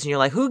listening to this and you're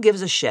like, who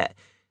gives a shit?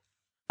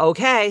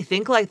 Okay,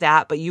 think like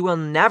that, but you will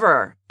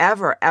never,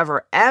 ever,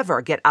 ever,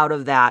 ever get out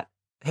of that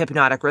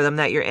hypnotic rhythm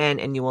that you're in,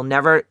 and you will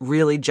never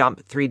really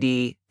jump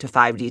 3D to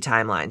 5D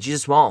timelines. You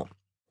just won't,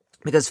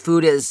 because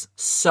food is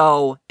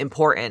so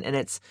important, and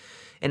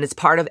it's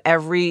part of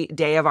every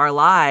day of our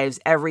lives.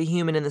 Every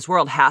human in this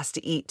world has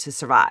to eat to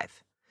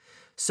survive.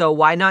 So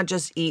why not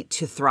just eat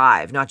to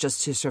thrive, not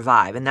just to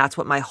survive? And that's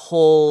what my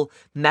whole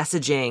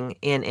messaging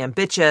in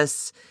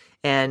Ambitious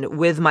and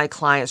with my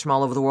clients from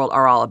all over the world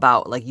are all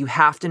about. Like you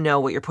have to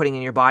know what you're putting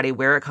in your body,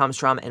 where it comes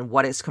from, and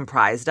what it's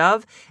comprised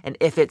of. And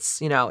if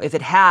it's, if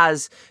it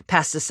has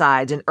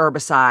pesticides and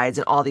herbicides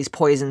and all these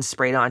poisons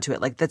sprayed onto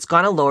it, like that's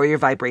going to lower your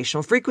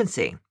vibrational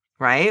frequency,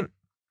 right?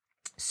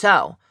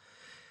 So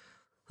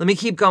let me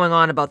keep going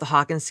on about the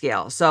Hawkins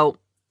scale. So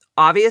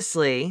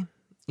obviously,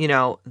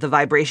 the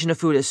vibration of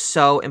food is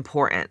so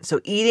important.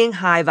 So eating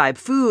high vibe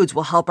foods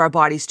will help our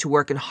bodies to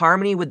work in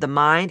harmony with the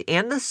mind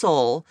and the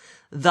soul,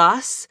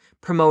 thus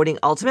promoting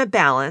ultimate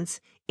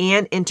balance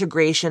and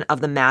integration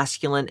of the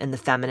masculine and the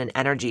feminine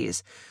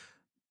energies.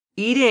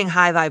 Eating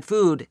high vibe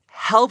food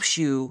helps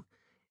you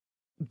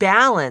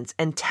balance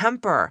and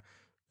temper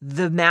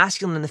the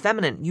masculine and the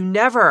feminine. You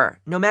never,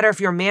 no matter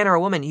if you're a man or a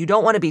woman, you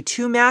don't want to be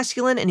too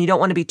masculine and you don't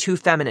want to be too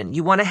feminine.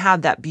 You want to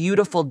have that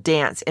beautiful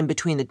dance in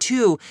between the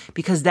two,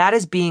 because that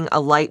is being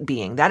a light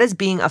being. That is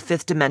being a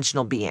fifth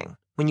dimensional being.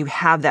 When you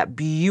have that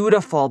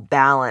beautiful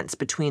balance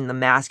between the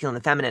masculine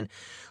and the feminine.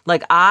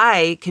 Like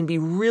I can be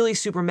really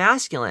super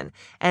masculine,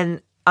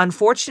 and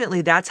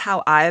unfortunately that's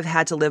how I've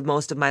had to live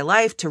most of my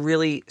life to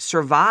really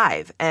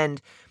survive.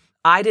 And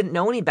I didn't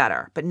know any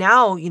better. But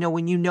now,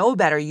 when you know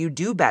better, you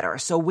do better.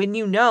 So when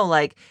you know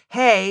like,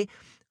 hey,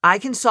 I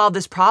can solve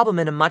this problem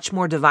in a much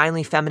more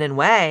divinely feminine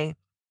way,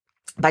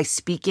 by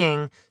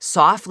speaking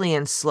softly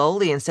and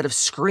slowly instead of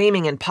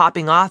screaming and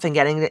popping off and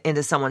getting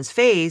into someone's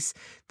face.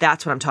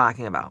 That's what I'm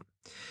talking about.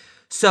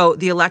 So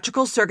the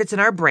electrical circuits in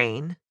our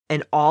brain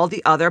and all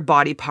the other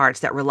body parts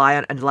that rely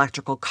on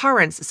electrical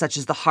currents, such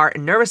as the heart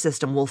and nervous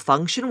system, will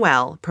function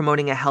well,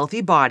 promoting a healthy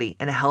body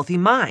and a healthy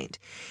mind.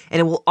 And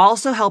it will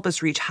also help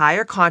us reach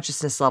higher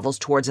consciousness levels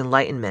towards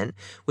enlightenment,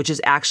 which is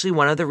actually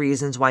one of the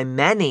reasons why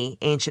many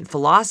ancient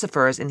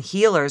philosophers and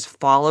healers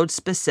followed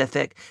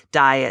specific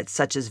diets,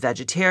 such as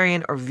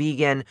vegetarian or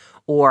vegan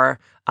or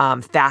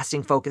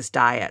fasting-focused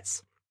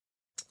diets.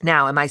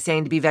 Now, am I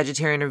saying to be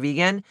vegetarian or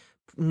vegan?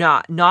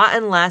 Not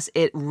unless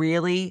it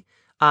really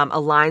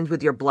aligns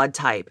with your blood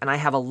type. And I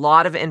have a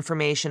lot of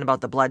information about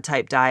the blood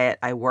type diet.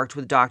 I worked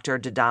with Dr.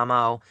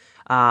 D'Adamo,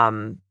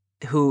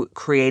 who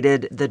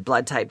created the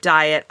blood type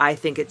diet. I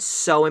think it's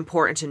so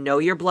important to know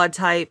your blood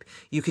type.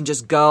 You can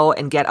just go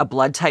and get a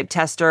blood type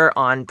tester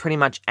on pretty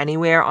much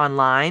anywhere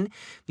online.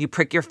 You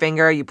prick your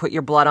finger, you put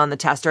your blood on the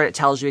tester, it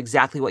tells you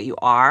exactly what you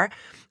are.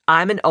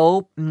 I'm an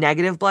O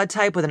negative blood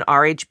type with an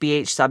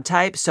RH-BH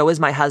subtype. So is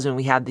my husband.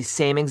 We have the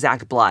same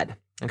exact blood.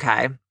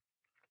 Okay.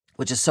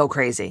 Which is so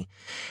crazy.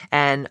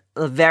 And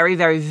a very,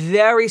 very,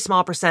 very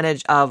small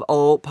percentage of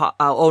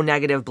O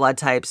negative blood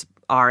types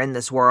are in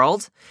this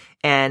world.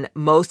 And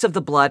most of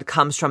the blood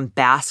comes from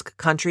Basque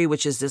country,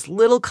 which is this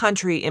little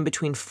country in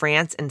between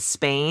France and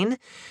Spain,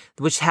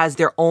 which has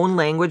their own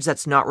language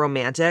that's not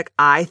romantic.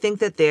 I think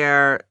that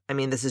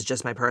this is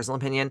just my personal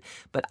opinion,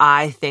 but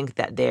I think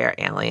that they're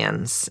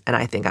aliens. And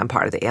I think I'm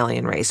part of the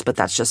alien race, but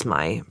that's just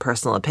my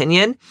personal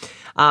opinion.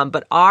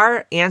 But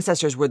our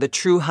ancestors were the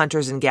true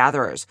hunters and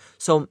gatherers.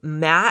 So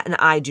Matt and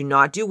I do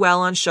not do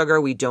well on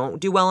sugar. We don't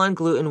do well on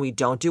gluten. We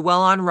don't do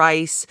well on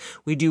rice.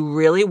 We do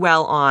really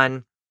well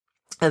on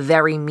a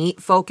very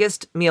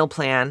meat-focused meal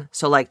plan.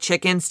 So like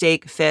chicken,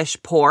 steak, fish,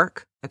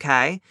 pork,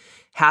 okay?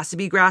 Has to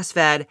be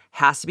grass-fed,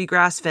 has to be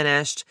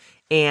grass-finished.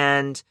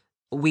 And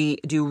we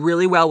do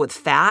really well with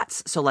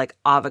fats. So like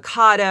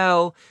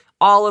avocado,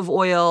 olive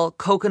oil,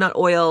 coconut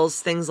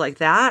oils, things like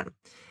that.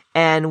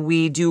 And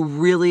we do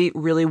really,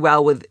 really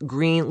well with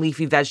green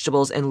leafy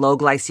vegetables and low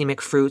glycemic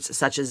fruits,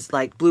 such as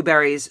like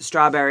blueberries,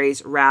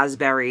 strawberries,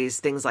 raspberries,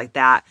 things like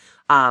that.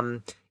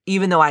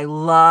 Even though I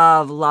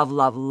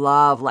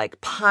love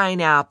like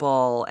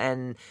pineapple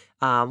and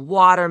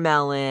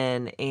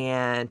watermelon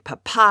and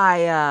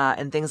papaya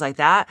and things like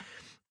that,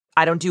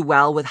 I don't do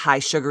well with high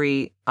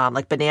sugary,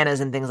 like bananas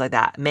and things like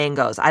that,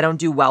 mangoes. I don't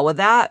do well with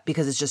that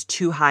because it's just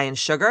too high in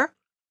sugar.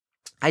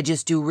 I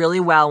just do really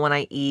well when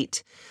I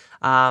eat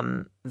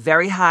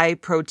very high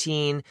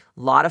protein,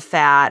 a lot of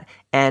fat,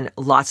 and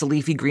lots of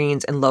leafy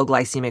greens and low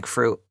glycemic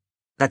fruit.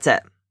 That's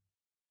it.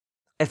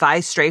 If I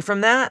stray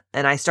from that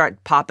and I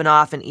start popping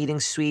off and eating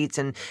sweets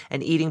and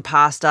eating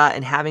pasta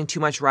and having too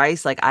much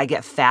rice, like I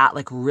get fat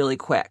like really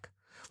quick.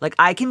 Like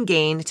I can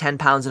gain 10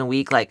 pounds in a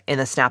week, like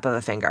in a snap of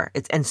a finger.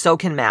 And so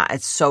can Matt.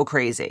 It's so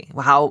crazy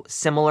how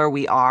similar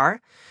we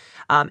are.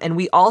 And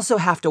we also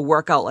have to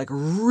work out like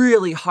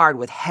really hard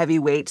with heavy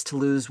weights to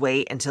lose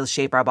weight and to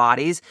shape our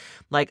bodies.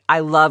 Like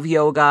I love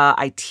yoga.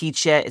 I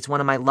teach it. It's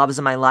one of my loves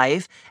in my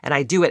life and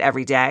I do it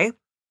every day.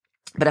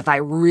 But if I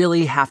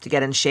really have to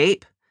get in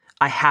shape,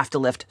 I have to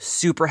lift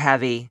super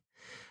heavy,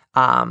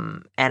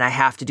 and I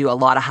have to do a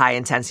lot of high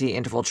intensity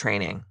interval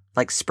training,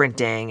 like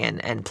sprinting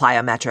and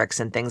plyometrics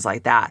and things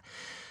like that.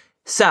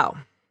 So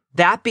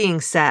that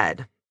being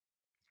said,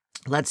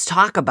 let's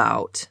talk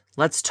about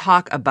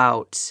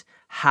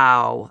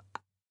how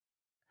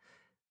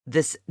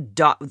this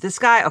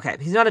guy, okay,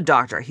 he's not a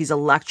doctor. He's an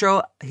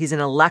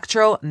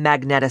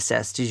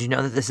electromagneticist. Did you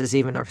know that this is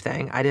even a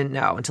thing? I didn't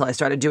know until I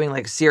started doing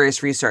like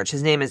serious research.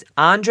 His name is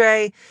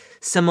Andre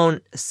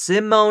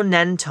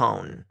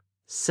Simonenton.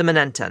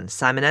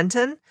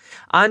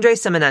 Andre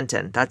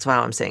Simonenton. That's why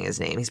I'm saying his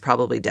name. He's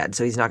probably dead,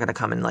 so he's not going to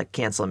come and like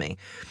cancel me.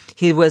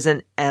 He was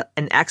an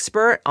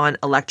expert on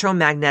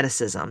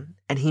electromagnetism,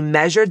 and he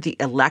measured the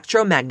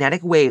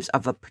electromagnetic waves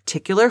of a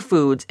particular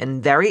foods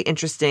in very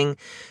interesting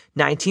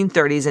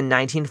 1930s and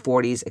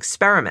 1940s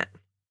experiment.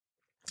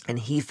 And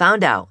he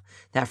found out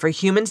that for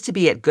humans to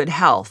be at good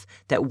health,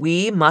 that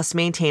we must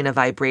maintain a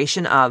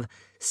vibration of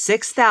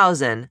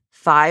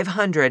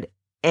 6,500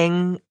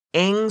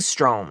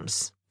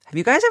 angstroms. Have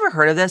you guys ever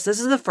heard of this?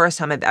 This is the first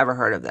time I've ever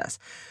heard of this.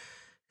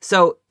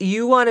 So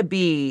you want to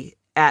be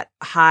at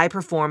high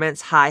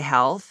performance, high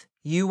health.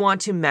 You want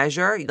to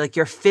measure like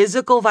your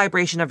physical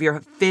vibration of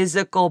your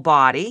physical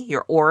body,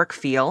 your auric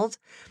field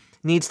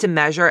needs to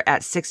measure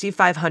at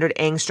 6,500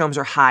 angstroms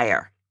or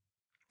higher.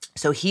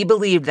 So he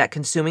believed that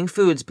consuming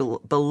foods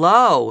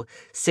below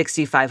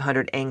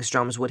 6,500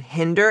 angstroms would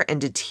hinder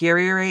and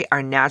deteriorate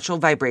our natural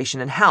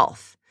vibration and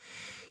health.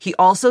 He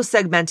also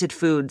segmented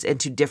foods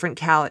into different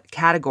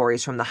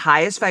categories from the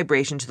highest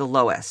vibration to the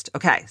lowest.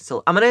 Okay,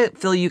 so I'm going to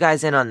fill you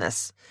guys in on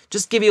this.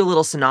 Just give you a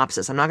little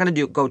synopsis. I'm not going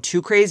to go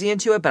too crazy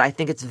into it, but I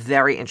think it's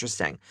very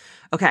interesting.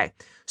 Okay,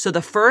 so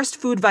the first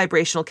food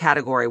vibrational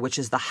category, which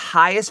is the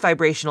highest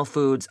vibrational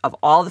foods of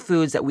all the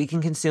foods that we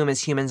can consume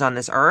as humans on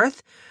this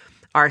earth,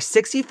 are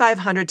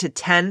 6,500 to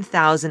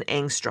 10,000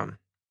 angstrom.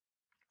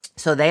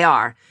 So they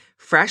are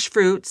fresh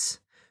fruits,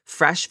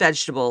 fresh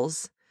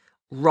vegetables,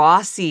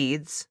 raw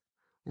seeds,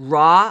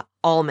 raw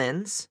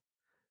almonds,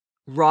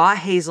 raw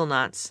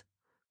hazelnuts,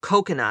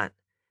 coconut,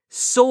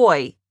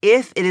 soy,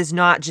 if it is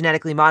not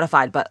genetically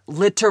modified. But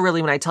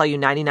literally, when I tell you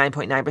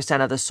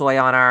 99.9% of the soy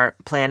on our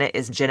planet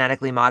is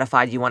genetically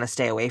modified, you want to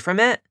stay away from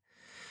it.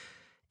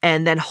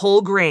 And then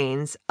whole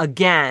grains,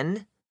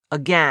 again,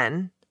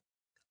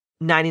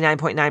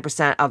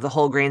 99.9% of the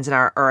whole grains in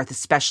our earth,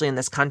 especially in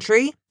this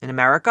country, in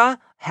America,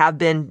 have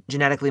been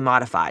genetically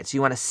modified. So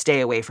you want to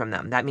stay away from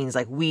them. That means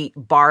like wheat,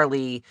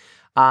 barley,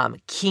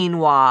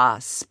 quinoa,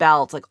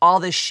 spelt, like all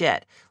this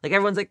shit. Like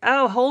everyone's like,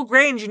 oh, whole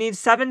grains, you need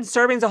 7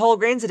 servings of whole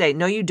grains a day.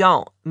 No, you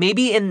don't.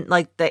 Maybe in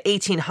like the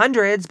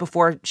 1800s,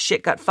 before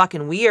shit got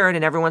fucking weird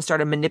and everyone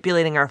started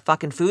manipulating our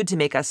fucking food to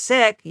make us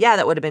sick, yeah,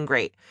 that would have been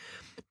great.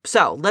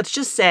 So let's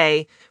just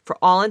say, for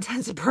all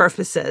intents and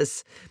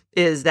purposes,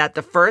 is that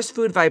the first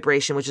food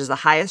vibration, which is the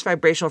highest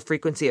vibrational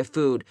frequency of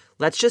food,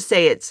 let's just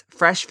say it's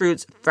fresh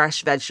fruits,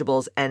 fresh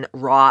vegetables, and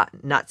raw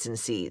nuts and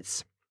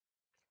seeds.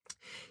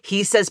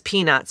 He says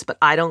peanuts, but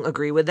I don't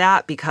agree with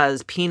that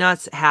because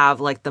peanuts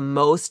have like the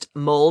most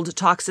mold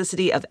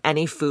toxicity of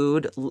any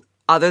food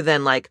other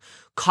than like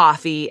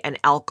coffee and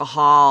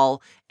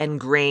alcohol and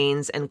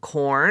grains and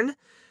corn.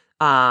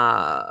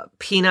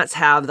 Peanuts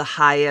have the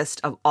highest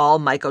of all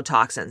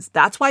mycotoxins.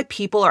 That's why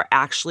people are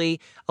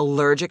actually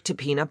allergic to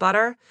peanut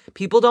butter.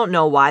 People don't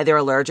know why they're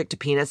allergic to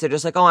peanuts. They're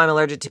just like, oh, I'm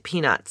allergic to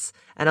peanuts.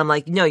 And I'm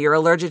like, no, you're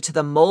allergic to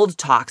the mold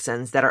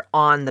toxins that are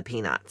on the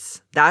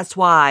peanuts. That's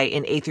why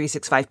in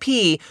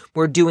A365P,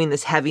 we're doing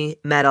this heavy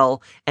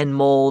metal and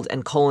mold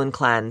and colon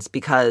cleanse,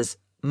 because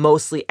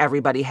mostly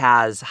everybody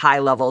has high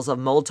levels of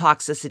mold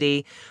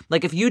toxicity.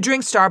 Like if you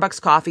drink Starbucks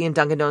coffee and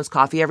Dunkin' Donuts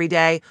coffee every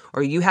day,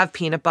 or you have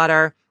peanut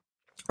butter,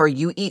 or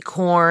you eat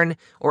corn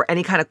or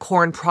any kind of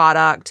corn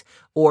product,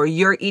 or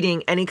you're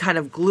eating any kind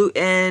of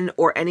gluten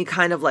or any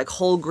kind of like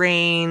whole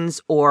grains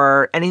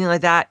or anything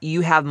like that,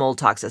 you have mold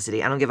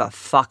toxicity. I don't give a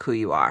fuck who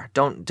you are.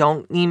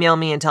 Don't email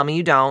me and tell me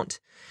you don't.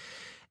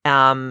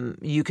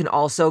 You can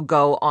also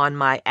go on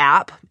my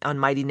app, on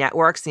Mighty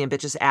Networks, the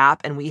Ambitious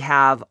app, and we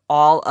have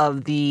all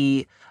of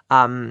the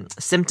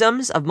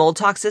symptoms of mold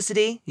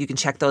toxicity. You can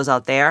check those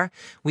out there.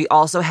 We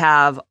also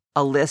have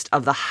a list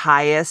of the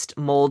highest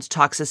mold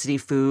toxicity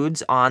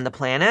foods on the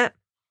planet.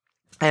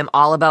 I am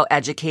all about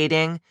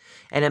educating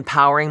and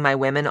empowering my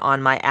women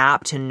on my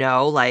app to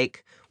know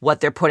like what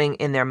they're putting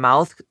in their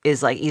mouth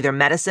is like either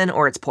medicine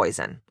or it's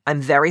poison.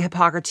 I'm very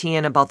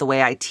Hippocratean about the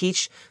way I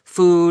teach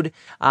food.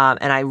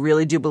 And I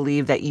really do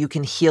believe that you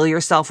can heal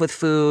yourself with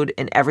food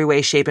in every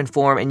way, shape, and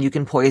form, and you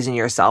can poison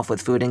yourself with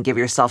food and give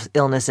yourself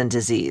illness and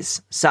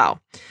disease. So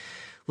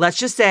let's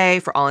just say,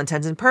 for all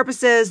intents and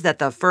purposes, that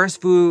the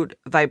first food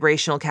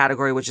vibrational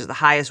category, which is the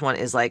highest one,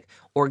 is like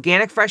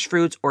organic fresh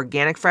fruits,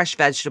 organic fresh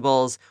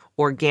vegetables,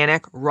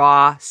 organic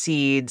raw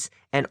seeds,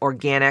 and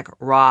organic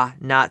raw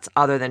nuts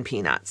other than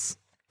peanuts,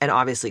 and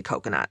obviously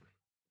coconut.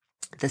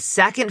 The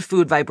second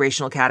food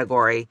vibrational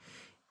category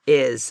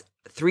is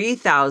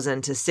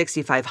 3,000 to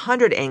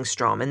 6,500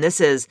 angstrom, and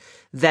this is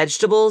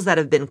vegetables that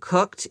have been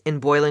cooked in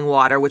boiling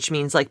water, which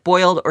means like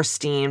boiled or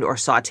steamed or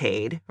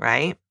sauteed,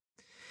 right?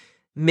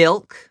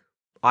 Milk,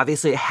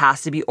 obviously it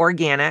has to be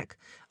organic.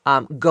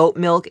 Goat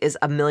milk is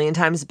 1,000,000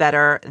 times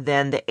better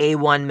than the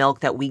A1 milk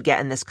that we get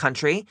in this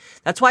country.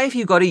 That's why if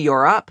you go to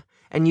Europe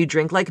and you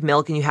drink like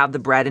milk and you have the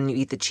bread and you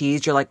eat the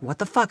cheese, you're like, what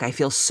the fuck? I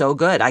feel so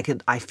good. I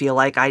feel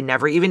like I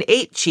never even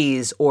ate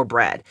cheese or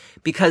bread,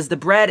 because the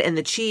bread and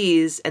the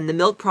cheese and the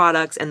milk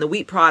products and the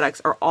wheat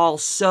products are all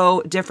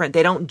so different.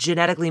 They don't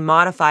genetically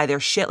modify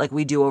their shit like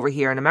we do over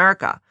here in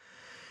America.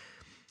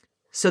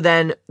 So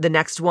then the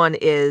next one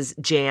is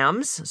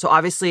jams. So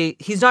obviously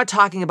he's not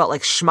talking about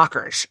like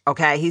Schmuckers,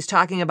 okay? He's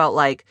talking about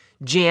like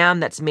jam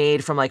that's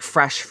made from like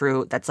fresh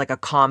fruit, that's like a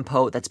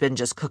compote that's been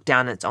just cooked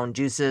down in its own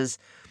juices.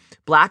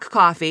 Black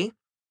coffee.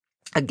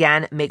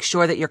 Again, make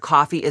sure that your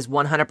coffee is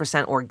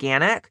 100%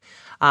 organic.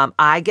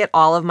 I get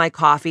all of my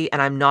coffee, and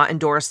I'm not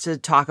endorsed to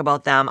talk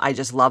about them. I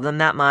just love them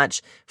that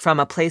much, from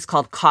a place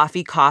called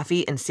Coffee Coffee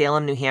in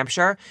Salem, New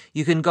Hampshire.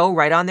 You can go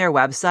right on their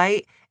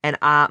website. And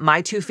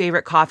my 2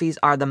 favorite coffees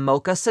are the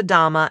Mocha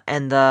Sadama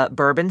and the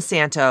Bourbon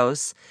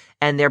Santos.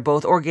 And they're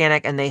both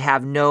organic and they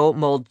have no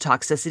mold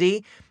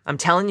toxicity. I'm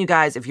telling you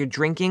guys, if you're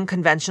drinking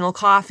conventional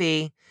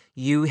coffee,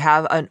 you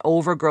have an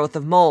overgrowth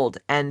of mold.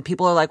 And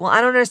people are like, well,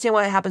 I don't understand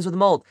what happens with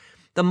mold.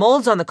 The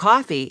mold's on the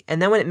coffee, and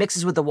then when it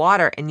mixes with the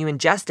water and you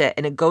ingest it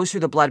and it goes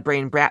through the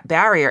blood-brain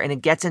barrier and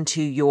it gets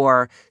into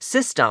your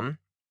system,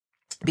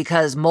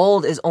 because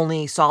mold is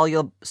only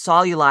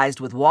solubilized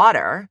with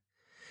water,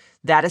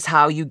 that is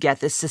how you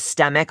get this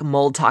systemic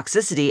mold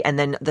toxicity. And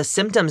then the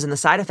symptoms and the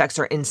side effects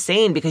are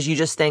insane, because you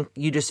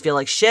just feel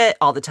like shit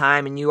all the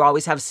time, and you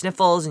always have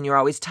sniffles, and you're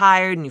always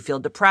tired, and you feel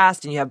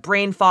depressed, and you have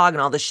brain fog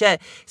and all this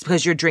shit. It's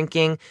because you're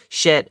drinking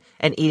shit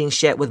and eating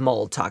shit with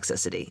mold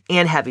toxicity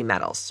and heavy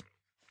metals.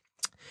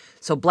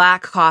 So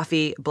black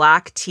coffee,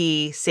 black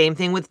tea, same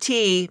thing with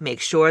tea.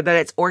 Make sure that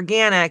it's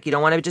organic. You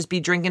don't want to just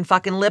be drinking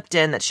fucking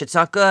Lipton. That shit's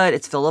not good.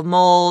 It's full of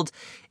mold.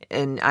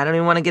 And I don't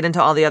even want to get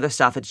into all the other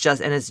stuff.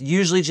 And it's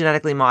usually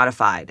genetically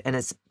modified. And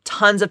it's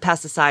tons of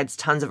pesticides,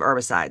 tons of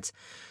herbicides.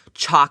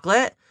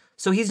 Chocolate.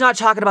 So he's not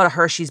talking about a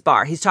Hershey's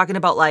bar. He's talking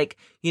about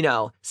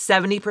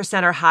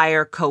 70% or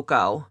higher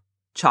cocoa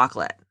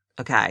chocolate.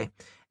 Okay.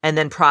 And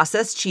then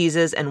processed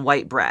cheeses and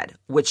white bread,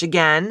 which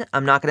again,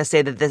 I'm not going to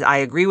say that I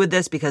agree with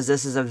this because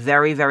this is a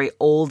very, very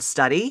old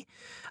study.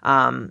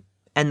 And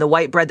the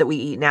white bread that we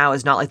eat now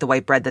is not like the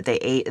white bread that they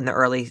ate in the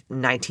early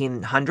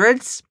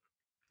 1900s.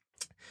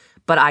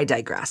 But I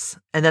digress.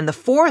 And then the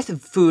fourth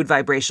food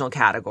vibrational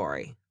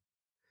category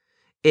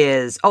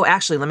is,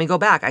 actually, let me go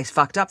back. I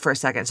fucked up for a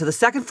second. So the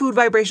second food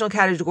vibrational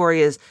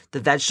category is the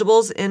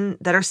vegetables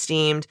that are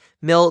steamed,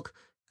 milk,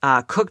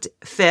 cooked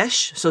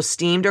fish, so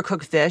steamed or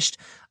cooked fish.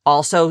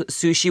 Also,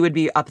 sushi would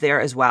be up there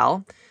as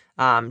well.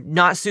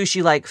 Not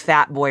sushi like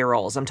fat boy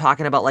rolls. I'm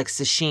talking about like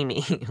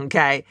sashimi,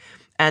 okay?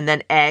 And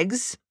then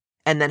eggs,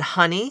 and then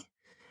honey,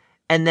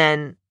 and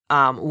then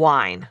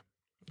wine,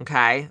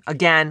 okay?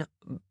 Again,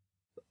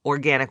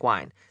 organic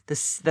wine.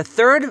 The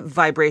third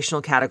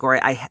vibrational category,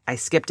 I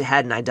skipped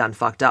ahead and I done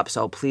fucked up,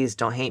 so please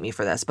don't hate me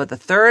for this. But the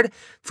third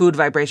food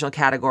vibrational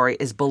category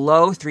is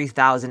below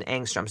 3,000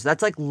 angstrom. So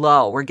that's like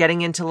low. We're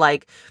getting into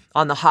like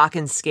on the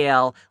Hawkins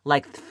scale,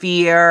 like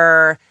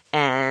fear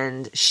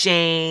and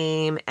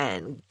shame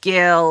and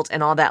guilt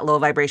and all that low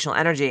vibrational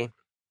energy.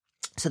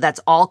 So that's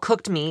all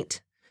cooked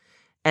meat.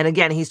 And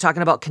again, he's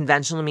talking about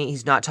conventional meat.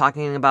 He's not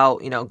talking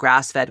about,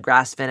 grass-fed,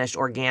 grass-finished,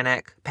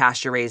 organic,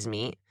 pasture-raised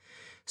meat.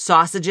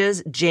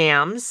 Sausages,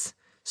 jams.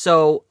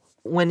 So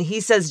when he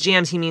says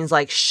jams, he means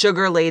like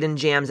sugar-laden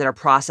jams that are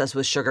processed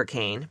with sugar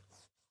cane.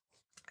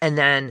 And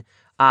then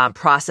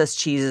processed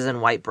cheeses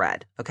and white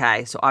bread.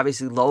 Okay, so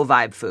obviously low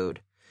vibe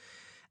food.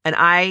 And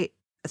I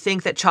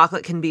think that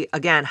chocolate can be,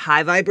 again,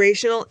 high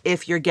vibrational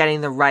if you're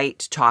getting the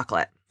right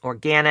chocolate.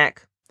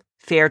 Organic,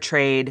 fair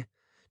trade,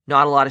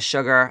 not a lot of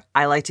sugar.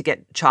 I like to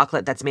get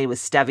chocolate that's made with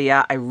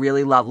stevia. I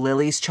really love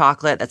Lily's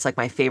chocolate. That's like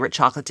my favorite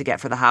chocolate to get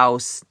for the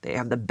house. They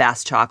have the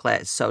best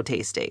chocolate. It's so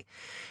tasty.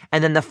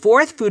 And then the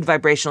fourth food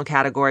vibrational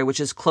category, which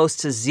is close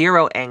to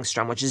 0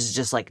 angstrom, which is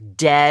just like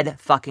dead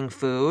fucking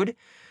food,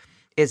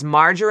 is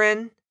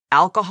margarine,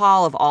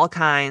 alcohol of all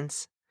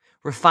kinds,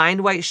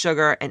 refined white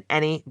sugar, and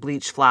any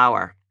bleached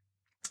flour.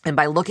 And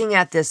by looking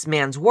at this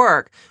man's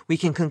work, we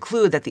can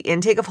conclude that the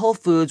intake of whole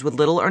foods with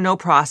little or no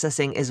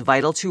processing is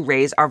vital to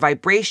raise our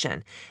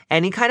vibration.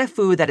 Any kind of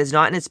food that is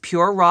not in its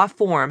pure raw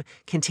form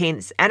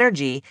contains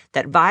energy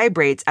that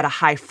vibrates at a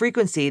high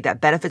frequency that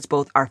benefits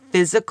both our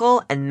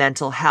physical and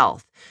mental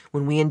health.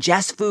 When we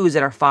ingest foods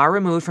that are far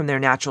removed from their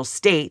natural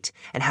state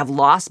and have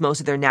lost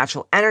most of their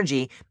natural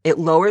energy, it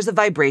lowers the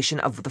vibration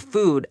of the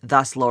food,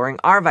 thus lowering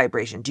our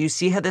vibration. Do you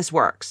see how this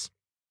works?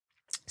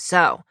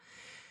 So,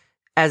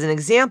 as an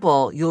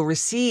example, you'll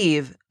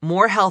receive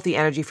more healthy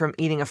energy from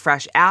eating a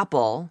fresh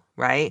apple,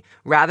 right?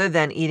 Rather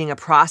than eating a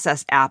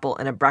processed apple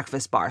in a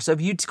breakfast bar. So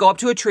if you go up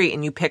to a tree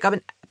and you pick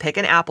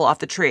an apple off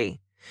the tree,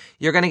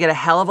 you're going to get a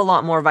hell of a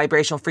lot more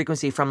vibrational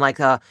frequency from like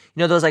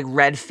those like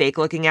red fake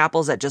looking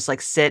apples that just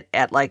like sit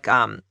at like,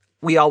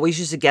 we always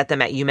used to get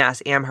them at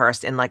UMass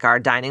Amherst in like our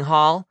dining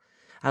hall.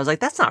 I was like,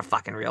 that's not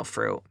fucking real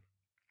fruit.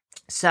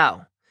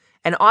 So,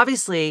 and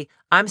obviously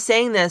I'm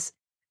saying this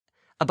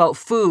about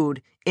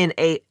food in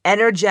a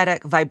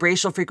energetic,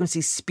 vibrational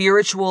frequency,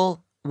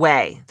 spiritual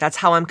way. That's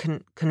how I'm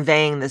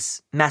conveying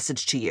this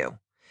message to you.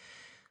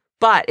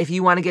 But if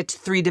you want to get to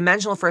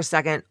 3-dimensional for a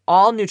second,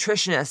 all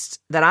nutritionists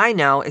that I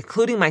know,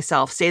 including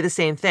myself, say the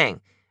same thing.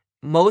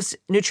 Most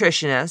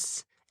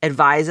nutritionists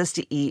advise us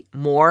to eat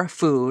more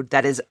food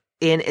that is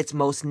in its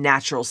most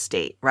natural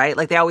state, right?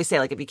 Like they always say,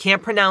 like if you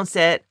can't pronounce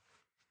it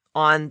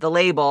on the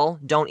label,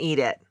 don't eat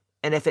it.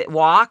 And if it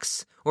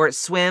walks or it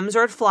swims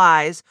or it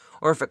flies,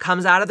 or if it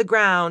comes out of the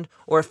ground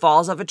or it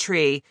falls off a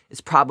tree,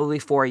 it's probably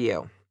for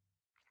you.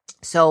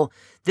 So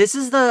this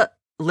is the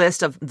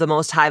list of the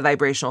most high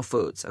vibrational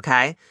foods,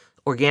 okay?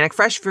 Organic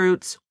fresh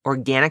fruits,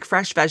 organic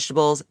fresh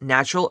vegetables,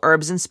 natural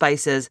herbs and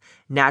spices,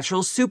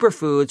 natural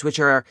superfoods, which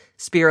are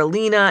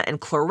spirulina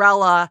and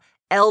chlorella,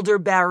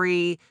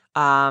 elderberry,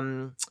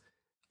 sour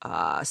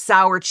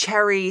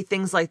cherry,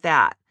 things like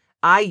that.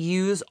 I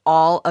use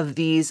all of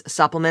these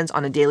supplements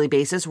on a daily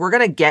basis. We're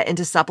going to get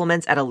into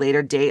supplements at a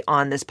later date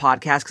on this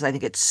podcast because I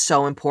think it's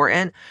so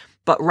important.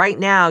 But right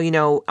now,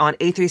 on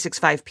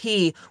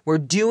A365P, we're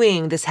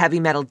doing this heavy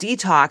metal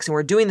detox and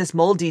we're doing this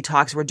mold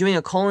detox. And we're doing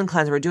a colon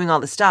cleanse. We're doing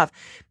all this stuff.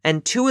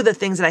 And two of the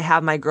things that I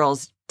have my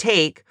girls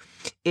take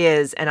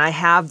is, and I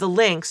have the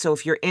link. So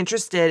if you're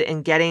interested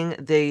in getting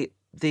the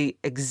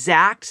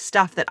exact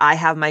stuff that I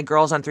have my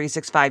girls on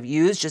 365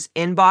 use, just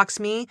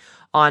inbox me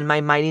on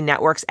my Mighty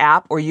Networks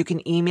app, or you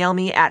can email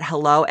me at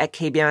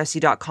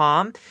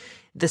hello@kbmfc.com.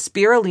 The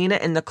spirulina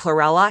and the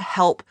chlorella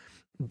help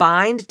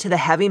bind to the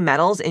heavy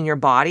metals in your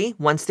body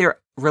once they're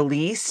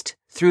released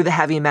through the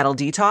heavy metal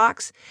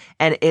detox,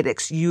 and it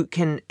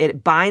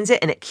binds it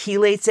and it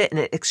chelates it and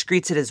it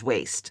excretes it as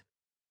waste.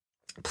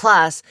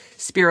 Plus,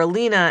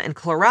 spirulina and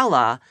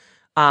chlorella,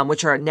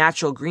 which are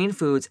natural green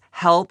foods,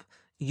 help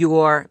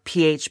your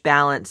pH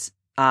balance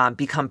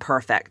become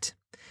perfect.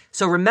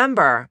 So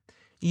remember,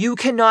 you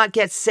cannot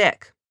get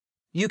sick.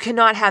 You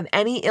cannot have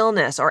any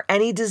illness or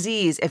any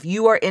disease if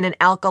you are in an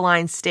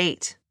alkaline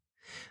state.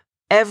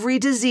 Every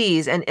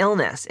disease and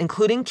illness,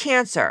 including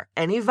cancer,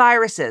 any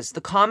viruses,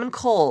 the common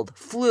cold,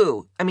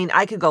 flu,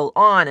 I could go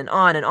on and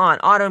on and on,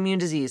 autoimmune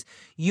disease,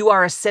 you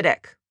are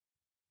acidic.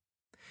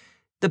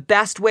 The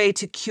best way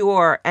to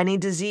cure any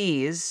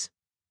disease,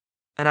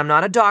 and I'm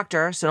not a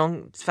doctor,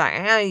 so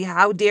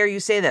how dare you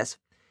say this?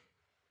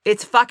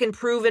 It's fucking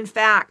proven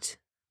fact.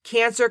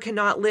 Cancer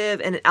cannot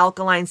live in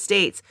alkaline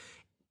states.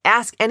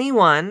 Ask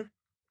anyone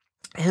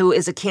who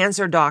is a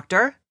cancer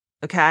doctor,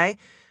 okay?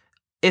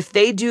 If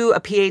they do a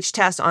pH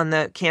test on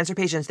the cancer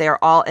patients, they are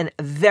all in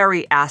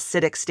very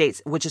acidic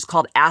states, which is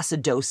called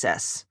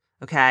acidosis,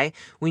 okay?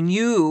 When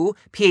you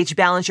pH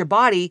balance your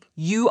body,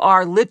 you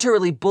are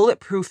literally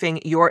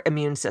bulletproofing your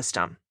immune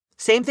system.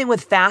 Same thing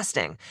with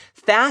fasting.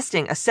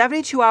 Fasting, a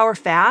 72-hour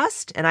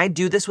fast, and I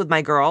do this with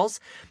my girls,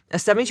 a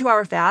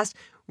 72-hour fast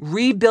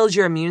rebuilds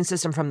your immune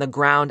system from the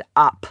ground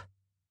up.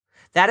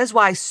 That is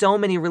why so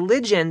many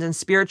religions and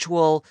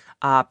spiritual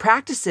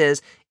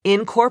practices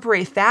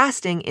incorporate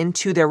fasting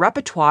into their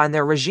repertoire and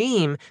their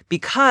regime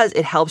because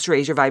it helps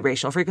raise your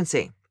vibrational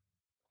frequency.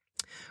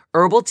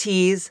 Herbal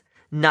teas,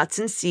 nuts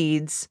and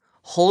seeds,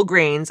 whole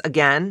grains.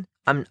 Again,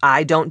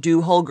 I don't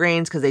do whole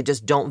grains because they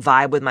just don't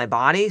vibe with my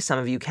body. Some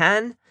of you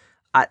can.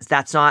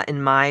 That's not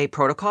in my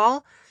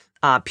protocol.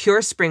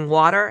 Pure spring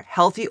water,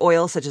 healthy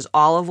oils such as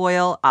olive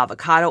oil,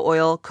 avocado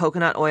oil,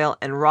 coconut oil,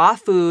 and raw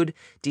food,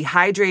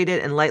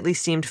 dehydrated and lightly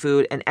steamed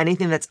food, and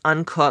anything that's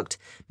uncooked,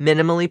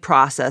 minimally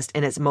processed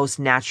in its most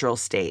natural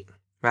state,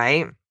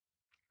 right?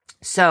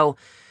 So,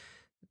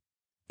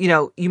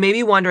 you may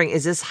be wondering,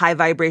 is this high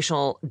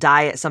vibrational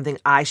diet something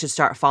I should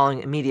start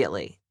following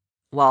immediately?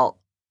 Well,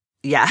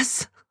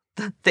 yes.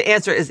 The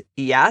answer is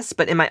yes,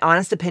 but in my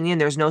honest opinion,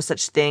 there's no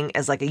such thing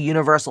as like a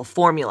universal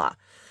formula.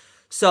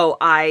 So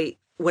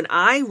when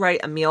I write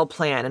a meal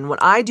plan and when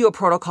I do a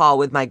protocol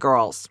with my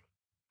girls,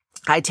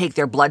 I take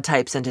their blood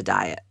types into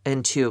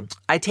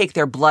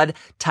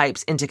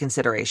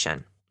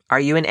consideration. Are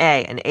you an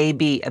A, an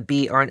AB, a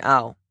B, or an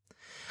O?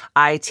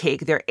 I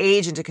take their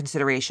age into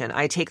consideration.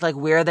 I take like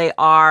where they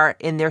are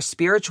in their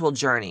spiritual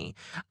journey,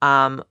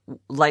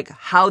 like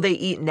how they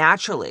eat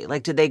naturally.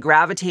 Like, do they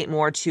gravitate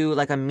more to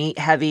like a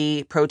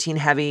meat-heavy,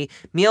 protein-heavy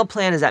meal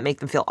plan? Does that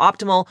make them feel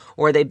optimal?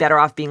 Or are they better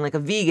off being like a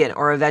vegan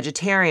or a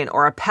vegetarian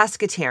or a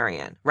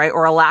pescatarian, right?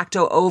 Or a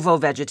lacto-ovo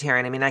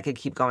vegetarian. I could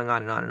keep going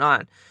on and on and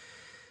on.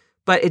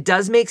 But it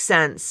does make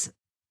sense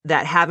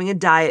that having a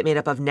diet made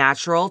up of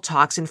natural,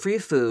 toxin-free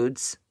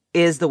foods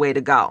is the way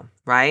to go,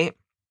 right?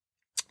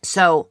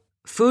 So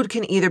food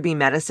can either be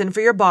medicine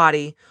for your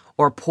body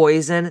or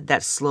poison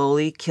that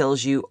slowly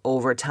kills you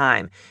over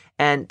time.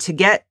 And to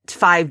get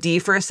 5D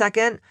for a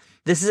second,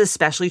 this is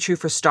especially true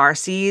for star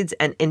seeds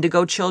and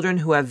indigo children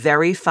who have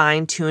very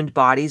fine-tuned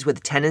bodies with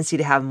a tendency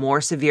to have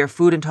more severe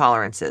food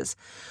intolerances.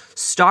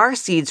 Star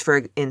seeds,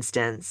 for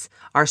instance,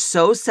 are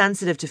so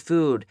sensitive to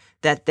food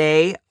that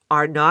they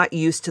are not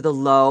used to the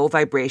low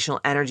vibrational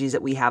energies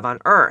that we have on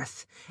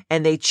Earth.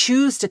 And they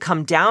choose to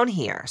come down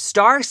here.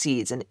 Star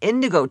seeds and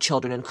indigo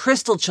children and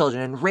crystal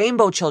children and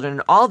rainbow children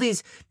and all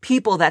these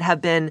people that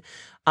have been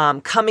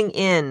coming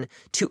in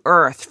to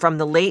Earth from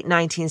the late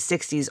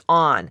 1960s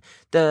on.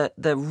 The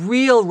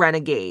real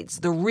renegades,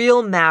 the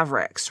real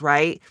mavericks,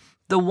 right?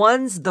 The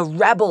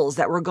rebels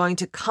that were going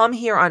to come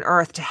here on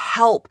Earth to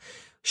help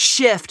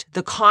shift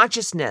the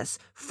consciousness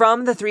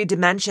from the 3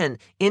 dimension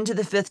into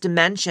the 5th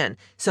dimension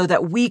so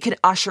that we can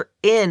usher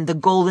in the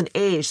golden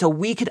age, so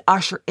we could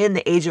usher in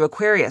the age of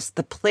Aquarius,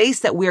 the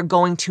place that we're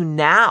going to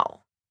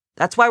now.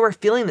 That's why we're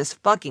feeling this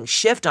fucking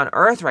shift on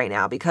Earth right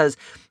now, because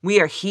we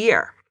are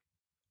here.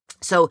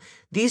 So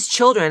these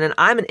children, and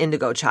I'm an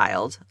indigo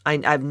child.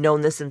 I've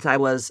known this since I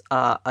was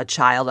a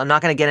child. I'm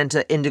not going to get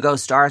into indigo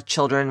star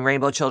children,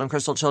 rainbow children,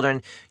 crystal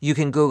children. You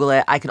can Google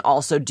it. I can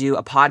also do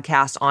a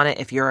podcast on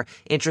it if you're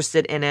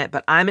interested in it.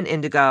 But I'm an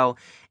indigo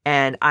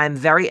and I'm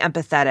very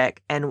empathetic.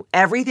 And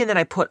everything that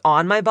I put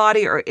on my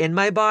body or in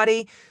my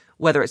body,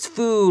 whether it's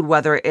food,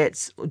 whether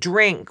it's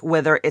drink,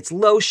 whether it's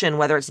lotion,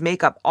 whether it's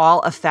makeup, all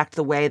affect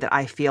the way that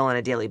I feel on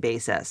a daily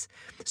basis.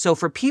 So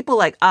for people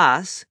like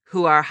us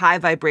who are high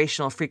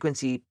vibrational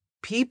frequency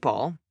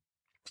people,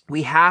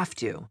 we have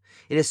to.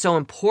 It is so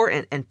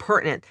important and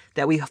pertinent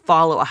that we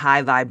follow a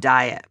high vibe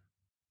diet.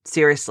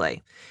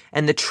 Seriously.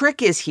 And the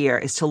trick is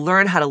to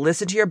learn how to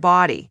listen to your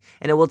body,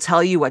 and it will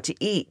tell you what to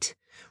eat.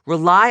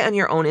 Rely on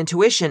your own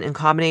intuition in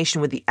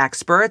combination with the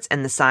experts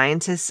and the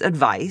scientists'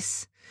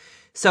 advice.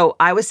 So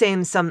I was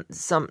saying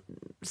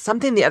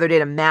something the other day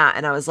to Matt,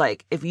 and I was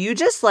like, if you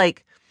just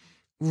like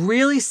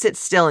really sit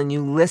still and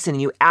you listen,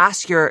 you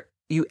ask your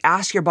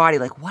body,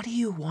 like, what do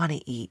you want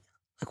to eat?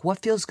 Like,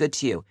 what feels good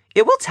to you?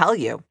 It will tell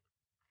you.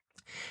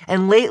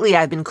 And lately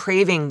I've been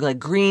craving like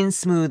green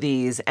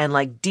smoothies and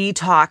like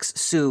detox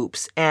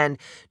soups and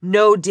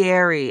no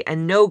dairy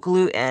and no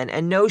gluten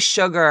and no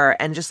sugar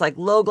and just like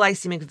low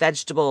glycemic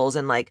vegetables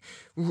and like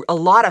a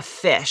lot of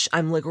fish.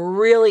 I'm like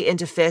really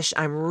into fish.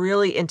 I'm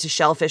really into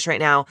shellfish right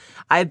now.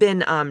 I've been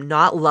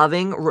not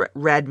loving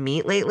red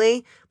meat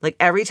lately. Like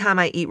every time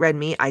I eat red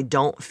meat, I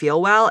don't feel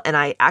well, and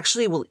I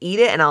actually will eat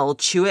it and I'll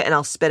chew it and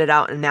I'll spit it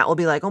out, and Matt will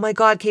be like, "Oh my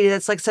God, Katie,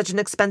 that's like such an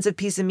expensive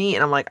piece of meat."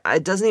 And I'm like,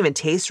 it doesn't even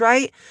taste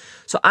right.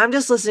 So I'm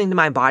just listening to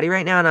my body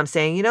right now and I'm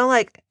saying, you know,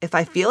 like if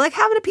I feel like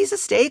having a piece of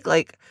steak,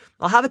 like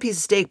I'll have a piece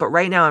of steak, but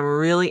right now I'm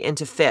really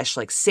into fish,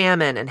 like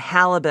salmon and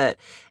halibut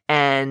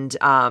and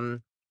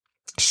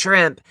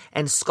shrimp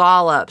and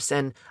scallops,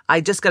 and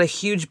I just got a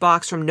huge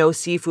box from No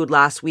Seafood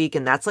last week,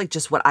 and that's like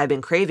just what I've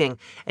been craving.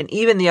 And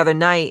even the other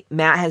night,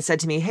 Matt had said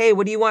to me, "Hey,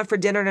 what do you want for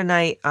dinner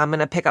tonight? I'm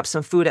gonna pick up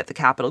some food at the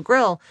Capitol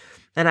Grill."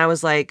 And I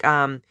was like,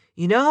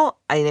 you know,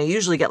 I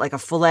usually get like a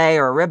filet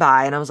or a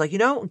ribeye, and I was like, you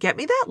know, get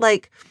me that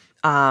like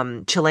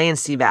Chilean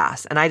sea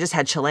bass. And I just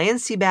had Chilean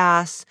sea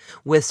bass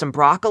with some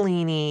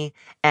broccolini,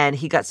 and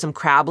he got some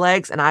crab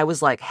legs, and I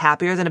was like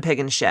happier than a pig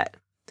in shit.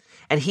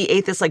 And he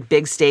ate this like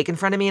big steak in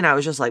front of me, and I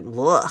was just like,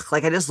 ugh.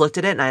 Like I just looked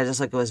at it and I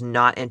just like was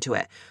not into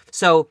it.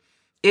 So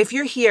if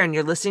you're here and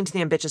you're listening to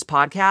the Ambitious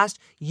podcast,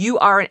 you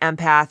are an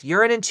empath,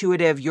 you're an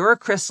intuitive, you're a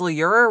crystal,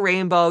 you're a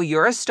rainbow,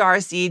 you're a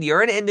starseed,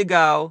 you're an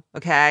indigo,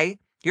 okay?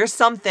 You're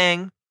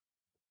something.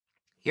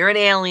 You're an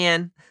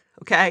alien,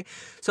 okay?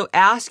 So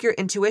ask your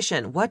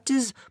intuition, what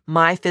does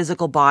my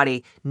physical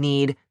body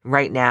need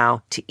right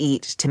now to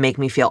eat to make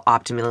me feel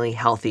optimally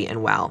healthy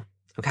and well,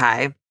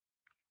 okay?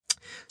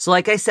 So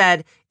like I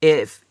said,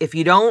 if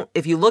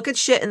you look at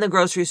shit in the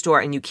grocery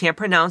store and you can't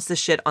pronounce the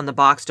shit on the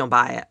box, don't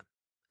buy it.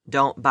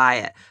 Don't buy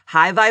it.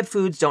 High vibe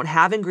foods don't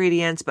have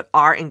ingredients, but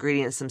are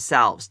ingredients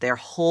themselves. They're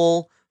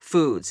whole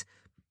foods.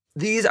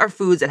 These are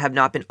foods that have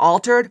not been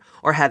altered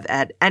or have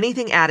had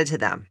anything added to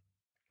them.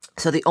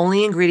 So the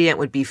only ingredient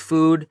would be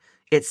food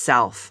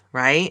itself,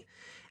 right?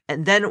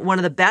 And then one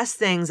of the best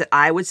things that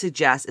I would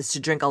suggest is to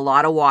drink a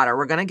lot of water.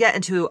 We're going to get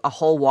into a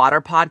whole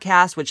water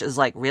podcast, which is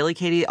like, really,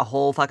 Katie, a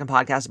whole fucking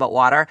podcast about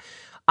water?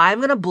 I'm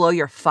going to blow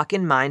your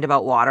fucking mind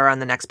about water on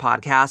the next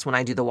podcast. When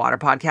I do the water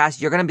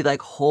podcast, you're going to be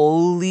like,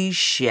 holy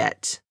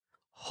shit.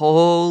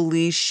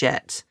 Holy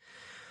shit.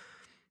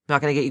 I'm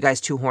not going to get you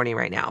guys too horny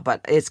right now, but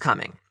it's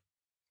coming.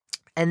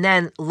 And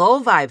then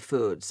low vibe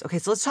foods. Okay,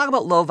 so let's talk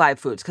about low vibe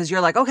foods, because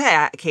you're like,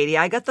 okay, Katie,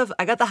 I got the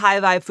high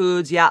vibe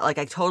foods. Yeah, like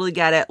I totally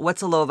get it.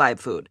 What's a low vibe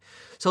food?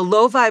 So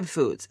low vibe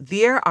foods,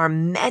 there are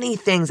many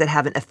things that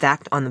have an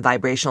effect on the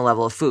vibrational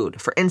level of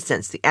food. For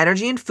instance, the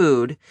energy in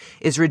food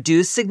is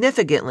reduced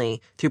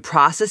significantly through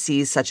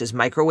processes such as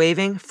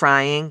microwaving,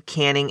 frying,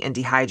 canning, and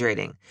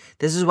dehydrating.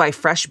 This is why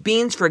fresh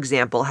beans, for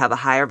example, have a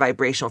higher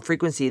vibrational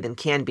frequency than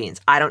canned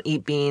beans. I don't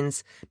eat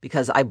beans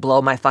because I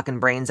blow my fucking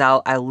brains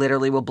out. I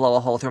literally will blow a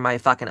hole through my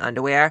fucking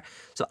underwear.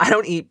 So I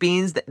don't eat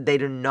beans. They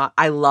do not.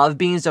 I love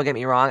beans, don't get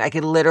me wrong. I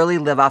could literally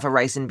live off of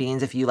rice and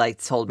beans if you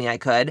like told me I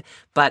could,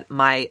 but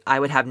I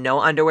would have no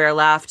underwear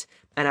left,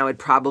 and I would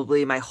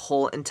probably, my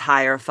whole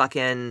entire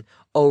fucking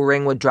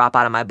O-ring would drop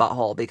out of my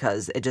butthole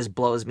because it just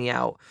blows me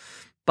out.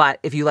 But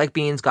if you like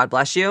beans, God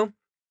bless you.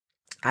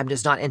 I'm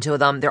just not into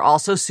them. They're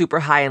also super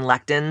high in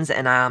lectins,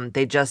 and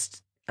they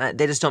just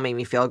don't make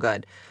me feel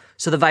good.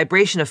 So the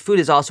vibration of food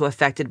is also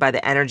affected by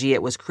the energy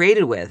it was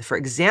created with.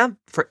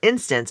 For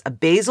instance, a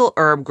basil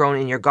herb grown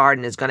in your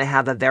garden is going to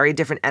have a very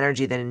different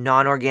energy than a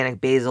non-organic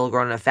basil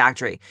grown in a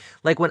factory.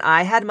 Like when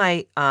I had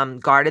my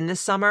garden this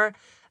summer,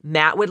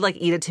 Matt would like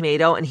eat a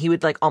tomato and he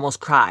would like almost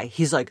cry.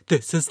 He's like,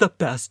 "This is the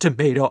best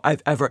tomato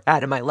I've ever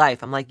had in my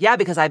life." I'm like, yeah,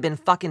 because I've been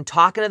fucking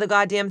talking to the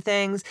goddamn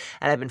things,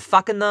 and I've been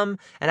fucking them,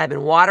 and I've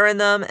been watering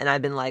them, and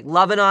I've been like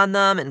loving on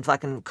them and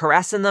fucking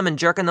caressing them and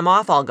jerking them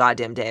off all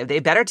goddamn day. They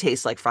better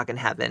taste like fucking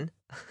heaven.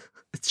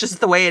 It's just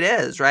the way it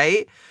is,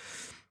 right?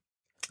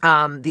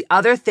 The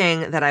other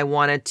thing that I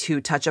wanted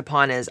to touch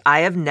upon is I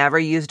have never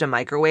used a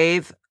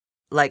microwave.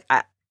 Like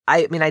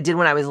I mean, I did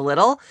when I was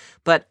little,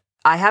 but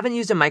I haven't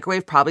used a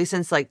microwave probably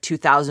since like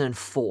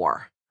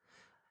 2004.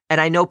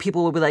 And I know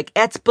people will be like,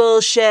 "It's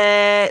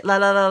bullshit, la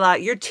la la la."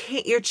 You're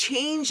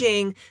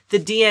changing the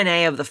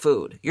DNA of the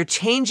food. You're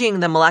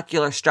changing the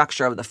molecular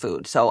structure of the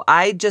food. So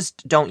I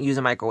just don't use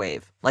a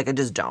microwave. Like I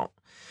just don't.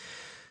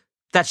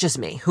 That's just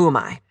me. Who am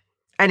I?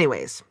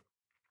 Anyways,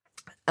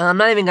 I'm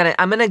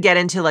going to get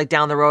into like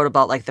down the road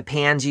about like the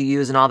pans you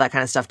use and all that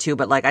kind of stuff too.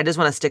 But like, I just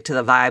want to stick to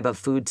the vibe of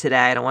food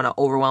today. I don't want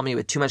to overwhelm you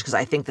with too much because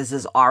I think this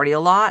is already a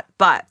lot,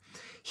 but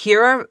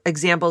here are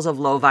examples of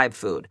low vibe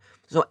food.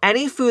 So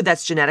any food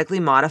that's genetically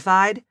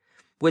modified,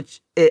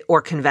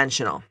 or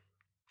conventional,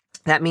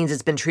 that means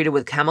it's been treated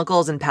with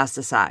chemicals and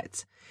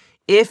pesticides.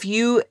 If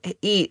you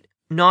eat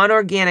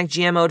non-organic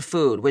GMO'd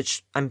food,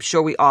 which I'm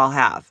sure we all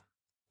have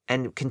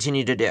and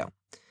continue to do,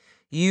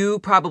 you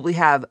probably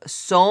have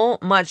so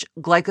much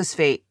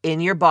glyphosate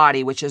in your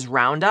body, which is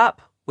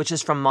Roundup, which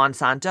is from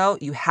Monsanto.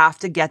 You have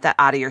to get that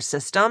out of your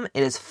system.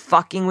 It is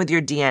fucking with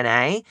your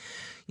DNA.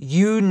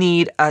 You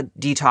need a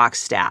detox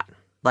stat.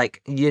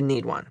 Like, you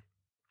need one.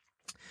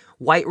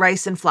 white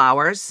rice and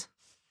flours.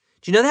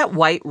 Do you know that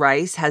white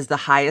rice has the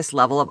highest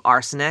level of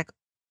arsenic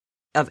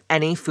of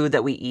any food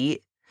that we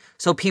eat?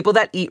 So people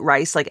that eat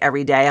rice like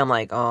every day, I'm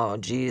like, oh,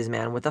 geez,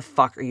 man, what the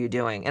fuck are you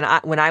doing? And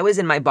when I was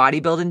in my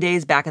bodybuilding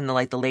days back in the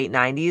late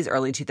 90s,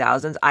 early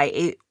 2000s, I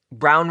ate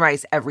brown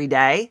rice every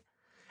day.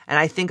 And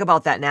I think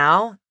about that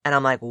now and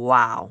I'm like,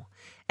 wow.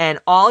 And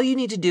all you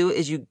need to do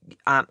is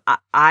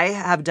I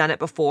have done it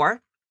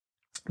before,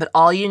 but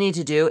all you need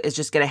to do is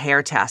just get a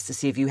hair test to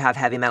see if you have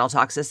heavy metal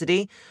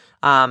toxicity.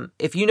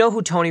 If you know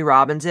who Tony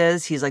Robbins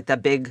is, he's like the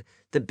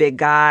big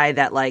guy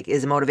that like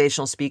is a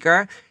motivational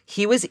speaker.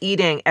 He was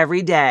eating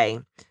every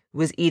day,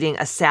 was eating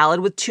a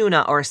salad with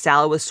tuna or a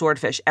salad with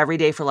swordfish every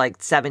day for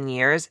like 7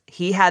 years.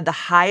 He had the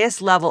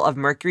highest level of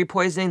mercury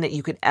poisoning that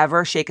you could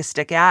ever shake a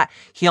stick at.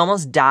 He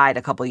almost died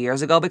a couple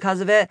years ago because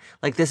of it.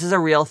 Like, this is a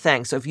real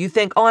thing. So if you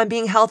think, oh, I'm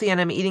being healthy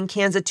and I'm eating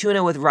cans of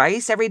tuna with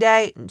rice every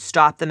day,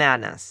 stop the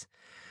madness.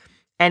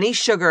 Any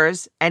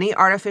sugars, any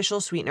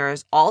artificial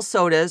sweeteners, all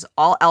sodas,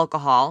 all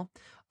alcohol,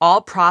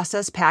 all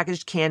processed,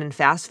 packaged, canned, and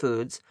fast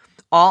foods,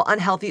 all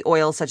unhealthy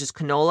oils such as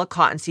canola,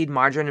 cottonseed,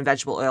 margarine, and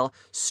vegetable oil.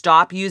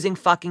 Stop using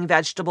fucking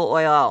vegetable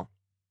oil.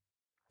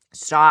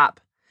 Stop.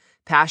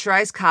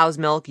 Pasteurized cow's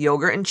milk,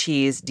 yogurt and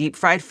cheese, deep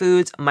fried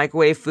foods,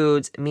 microwave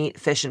foods, meat,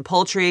 fish, and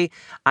poultry.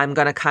 I'm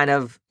going to kind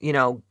of,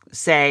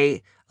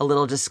 say a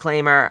little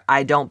disclaimer.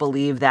 I don't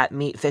believe that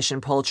meat, fish,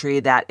 and poultry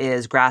that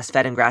is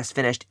grass-fed and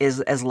grass-finished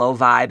is as low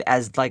vibe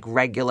as like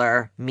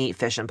regular meat,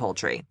 fish, and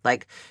poultry.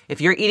 Like,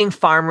 if you're eating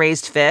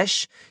farm-raised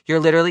fish, you're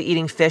literally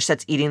eating fish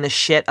that's eating the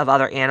shit of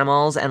other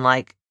animals, and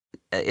like,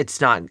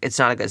 it's not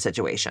a good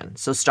situation.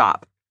 So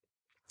stop.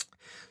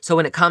 So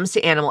when it comes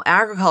to animal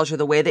agriculture,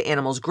 the way that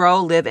animals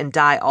grow, live, and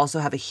die also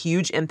have a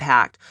huge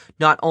impact,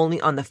 not only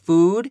on the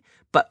food,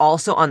 but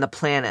also on the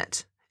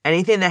planet.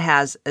 Anything that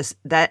has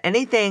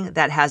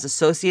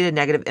associated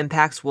negative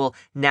impacts will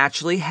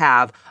naturally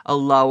have a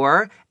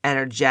lower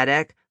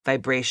energetic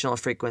vibrational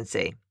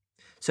frequency.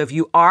 So if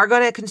you are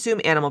going to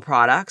consume animal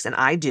products, and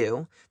I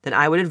do, then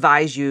I would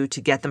advise you to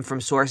get them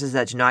from sources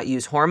that do not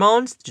use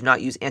hormones, do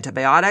not use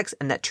antibiotics,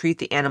 and that treat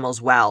the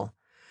animals well.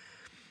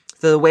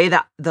 So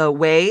the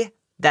way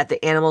that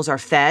the animals are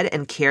fed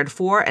and cared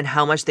for and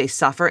how much they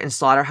suffer in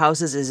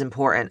slaughterhouses is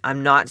important.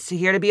 I'm not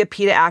here to be a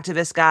PETA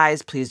activist,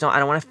 guys. Please I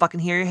don't want to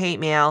fucking hear your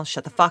hate mail.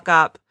 Shut the fuck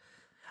up.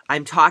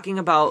 I'm talking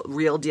about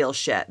real deal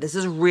shit. This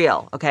is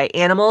real, okay?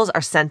 Animals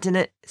are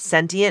sentient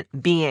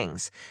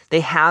beings.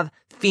 They have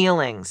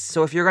feelings.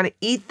 So if you're going to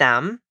eat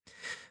them,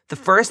 the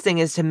first thing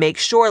is to make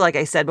sure, like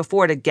I said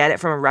before, to get it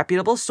from a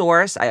reputable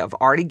source. I have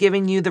already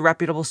given you the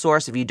reputable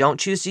source. If you don't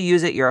choose to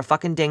use it, you're a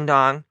fucking ding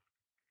dong.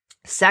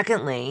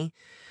 Secondly,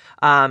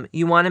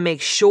 you want to make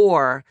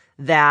sure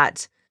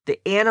that the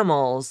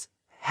animals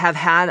have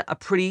had a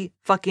pretty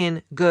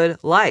fucking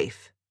good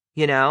life,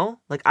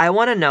 Like, I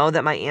want to know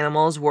that my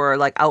animals were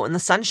like out in the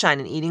sunshine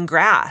and eating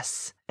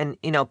grass. And,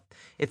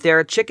 if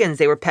they're chickens,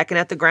 they were pecking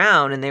at the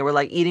ground and they were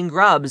like eating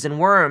grubs and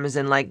worms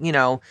and like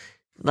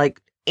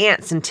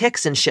ants and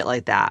ticks and shit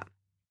like that.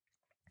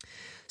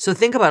 So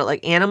think about it,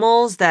 like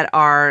animals that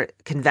are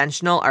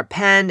conventional are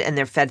penned and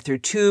they're fed through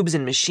tubes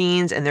and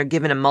machines and they're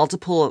given a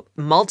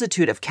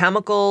multitude of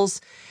chemicals,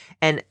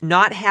 and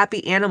not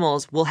happy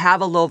animals will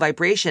have a low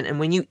vibration. And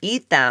when you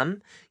eat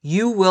them,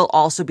 you will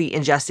also be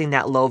ingesting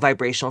that low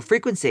vibrational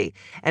frequency.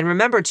 And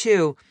remember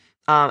too,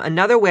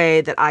 another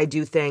way that I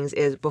do things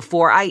is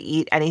before I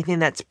eat anything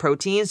that's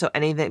protein, so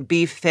anything,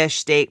 beef, fish,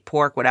 steak,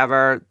 pork,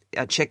 whatever,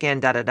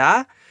 chicken,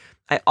 I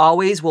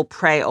always will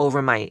pray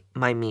over my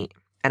meat.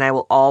 And I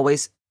will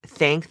always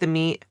thank the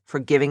meat for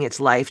giving its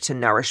life to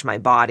nourish my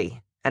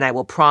body. And I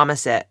will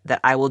promise it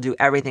that I will do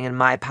everything in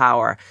my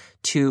power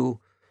to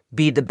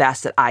be the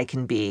best that I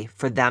can be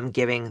for them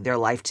giving their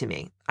life to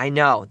me. I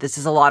know this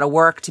is a lot of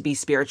work to be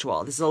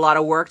spiritual. This is a lot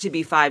of work to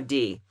be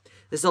 5D.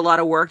 This is a lot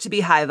of work to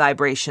be high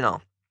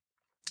vibrational.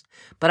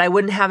 But I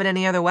wouldn't have it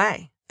any other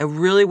way. I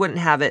really wouldn't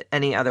have it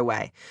any other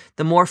way.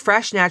 The more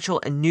fresh,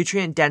 natural, and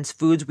nutrient-dense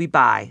foods we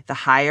buy, the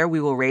higher we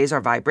will raise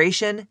our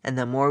vibration, and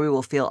the more we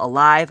will feel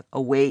alive,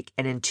 awake,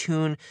 and in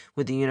tune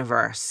with the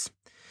universe.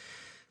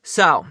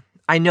 So,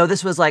 I know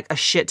this was like a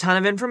shit ton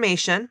of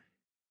information,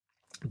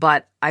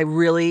 but I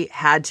really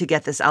had to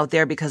get this out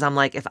there because I'm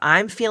like, if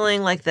I'm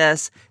feeling like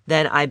this,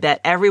 then I bet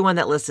everyone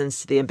that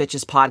listens to the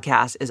Ambitious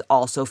podcast is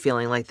also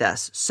feeling like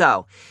this.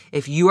 So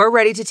if you are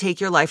ready to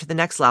take your life to the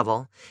next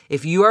level,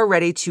 if you are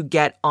ready to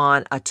get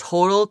on a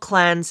total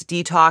cleanse,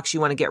 detox, you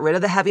want to get rid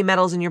of the heavy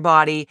metals in your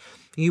body,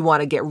 you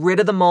want to get rid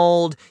of the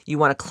mold, you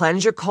want to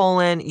cleanse your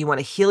colon, you want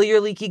to heal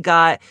your leaky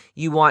gut,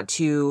 you want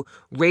to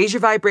raise your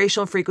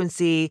vibrational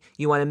frequency,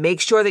 you want to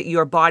make sure that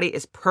your body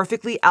is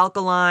perfectly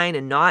alkaline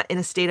and not in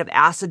a state of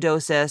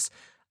acidosis,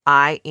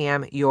 I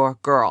am your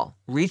girl.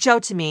 Reach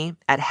out to me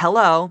at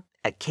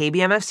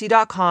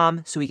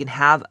hello@kbmfc.com so we can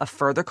have a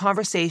further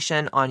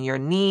conversation on your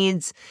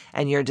needs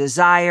and your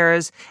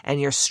desires and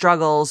your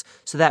struggles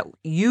so that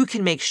you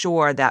can make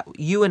sure that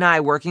you and I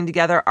working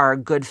together are a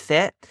good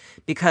fit,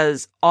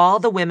 because all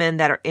the women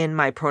that are in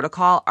my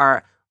protocol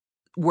are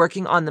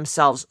working on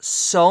themselves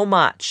so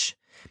much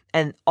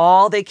And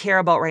all they care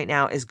about right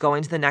now is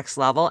going to the next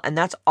level. And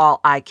that's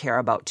all I care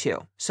about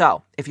too.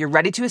 So if you're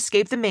ready to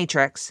escape the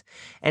matrix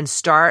and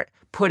start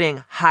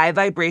putting high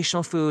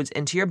vibrational foods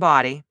into your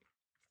body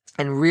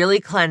and really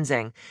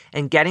cleansing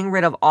and getting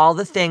rid of all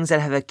the things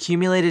that have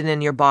accumulated in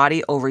your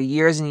body over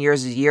years and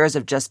years and years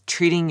of just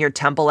treating your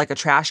temple like a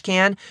trash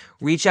can,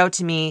 reach out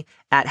to me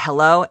at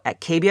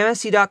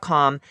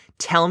hello@kbmsc.com.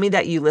 Tell me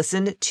that you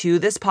listened to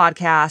this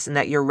podcast and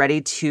that you're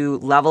ready to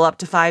level up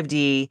to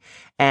 5D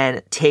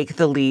and take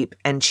the leap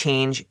and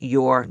change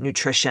your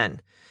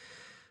nutrition.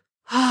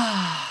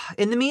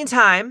 In the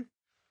meantime,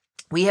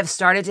 we have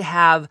started to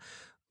have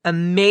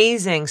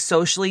amazing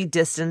socially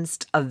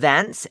distanced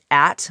events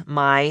at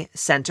my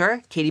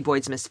center, Katie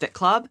Boyd's Misfit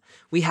Club.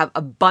 We have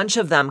a bunch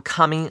of them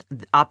coming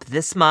up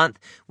this month.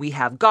 We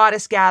have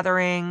Goddess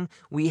Gathering.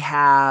 We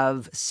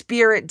have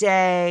Spirit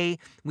Day.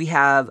 We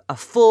have a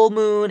full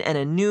moon and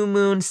a new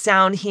moon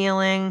sound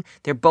healing.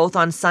 They're both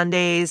on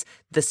Sundays.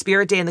 The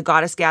Spirit Day and the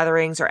Goddess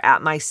Gatherings are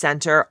at my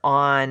center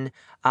on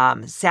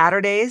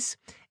Saturdays.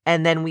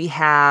 And then we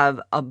have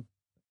a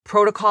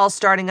protocol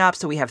starting up.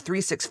 So we have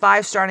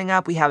 365 starting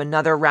up. We have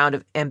another round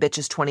of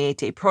Ambitious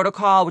 28-Day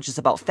Protocol, which is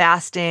about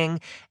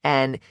fasting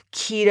and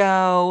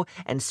keto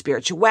and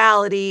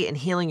spirituality and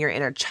healing your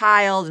inner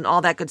child and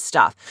all that good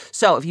stuff.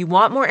 So if you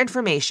want more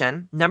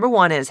information, number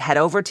one is head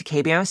over to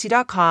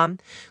kbmsc.com,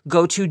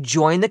 go to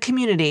join the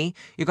community.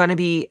 You're going to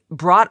be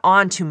brought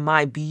on to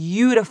my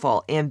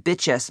beautiful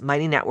Ambitious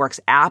Mighty Networks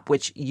app,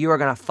 which you are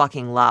going to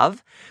fucking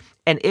love.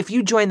 And if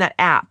you join that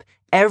app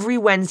every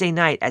Wednesday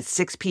night at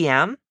 6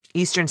 p.m.,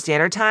 Eastern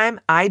Standard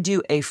Time, I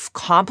do a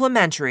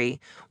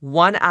complimentary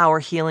 1-hour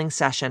healing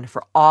session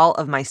for all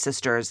of my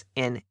sisters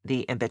in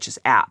the Ambitious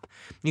app.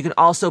 You can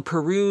also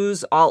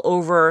peruse all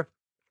over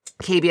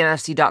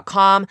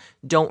kbmfc.com.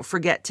 Don't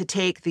forget to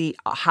take the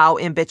How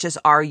Ambitious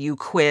Are You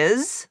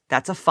quiz.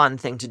 That's a fun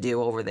thing to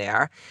do over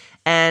there.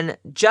 And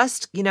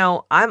just,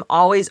 I'm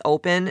always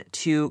open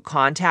to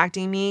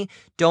contacting me.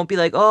 Don't be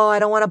like, oh, I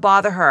don't want to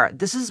bother her.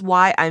 This is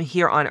why I'm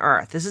here on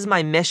earth. This is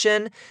my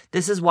mission.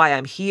 This is why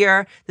I'm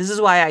here. This is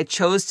why I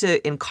chose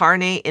to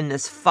incarnate in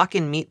this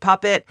fucking meat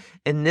puppet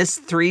in this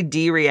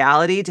 3D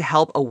reality to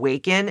help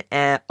awaken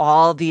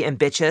all the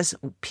ambitious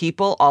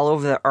people all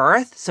over the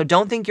earth. So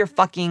don't think you're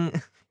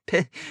fucking...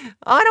 oh,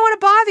 I don't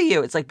want to bother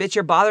you. It's like, bitch,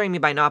 you're bothering me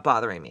by not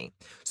bothering me.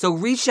 So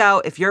reach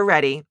out if you're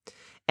ready.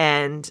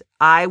 And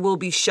I will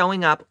be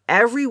showing up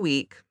every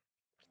week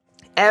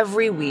with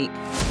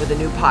a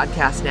new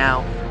podcast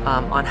now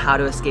on how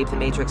to escape the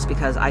matrix,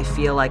 because I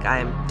feel like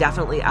I'm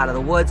definitely out of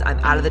the woods. I'm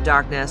out of the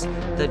darkness.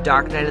 The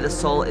dark night of the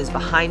soul is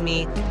behind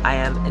me. I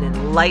am an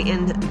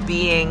enlightened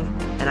being,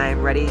 and I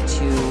am ready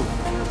to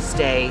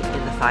stay in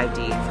the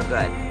 5D for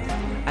good.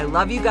 I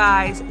love you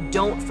guys.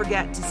 Don't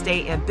forget to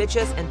stay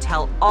ambitious and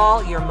tell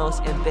all your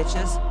most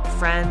ambitious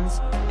friends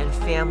and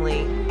family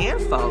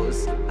and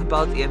foes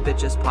about the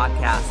Ambitious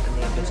podcast and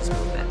the Ambitious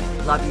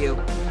movement. Love you.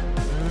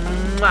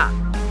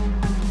 Mwah.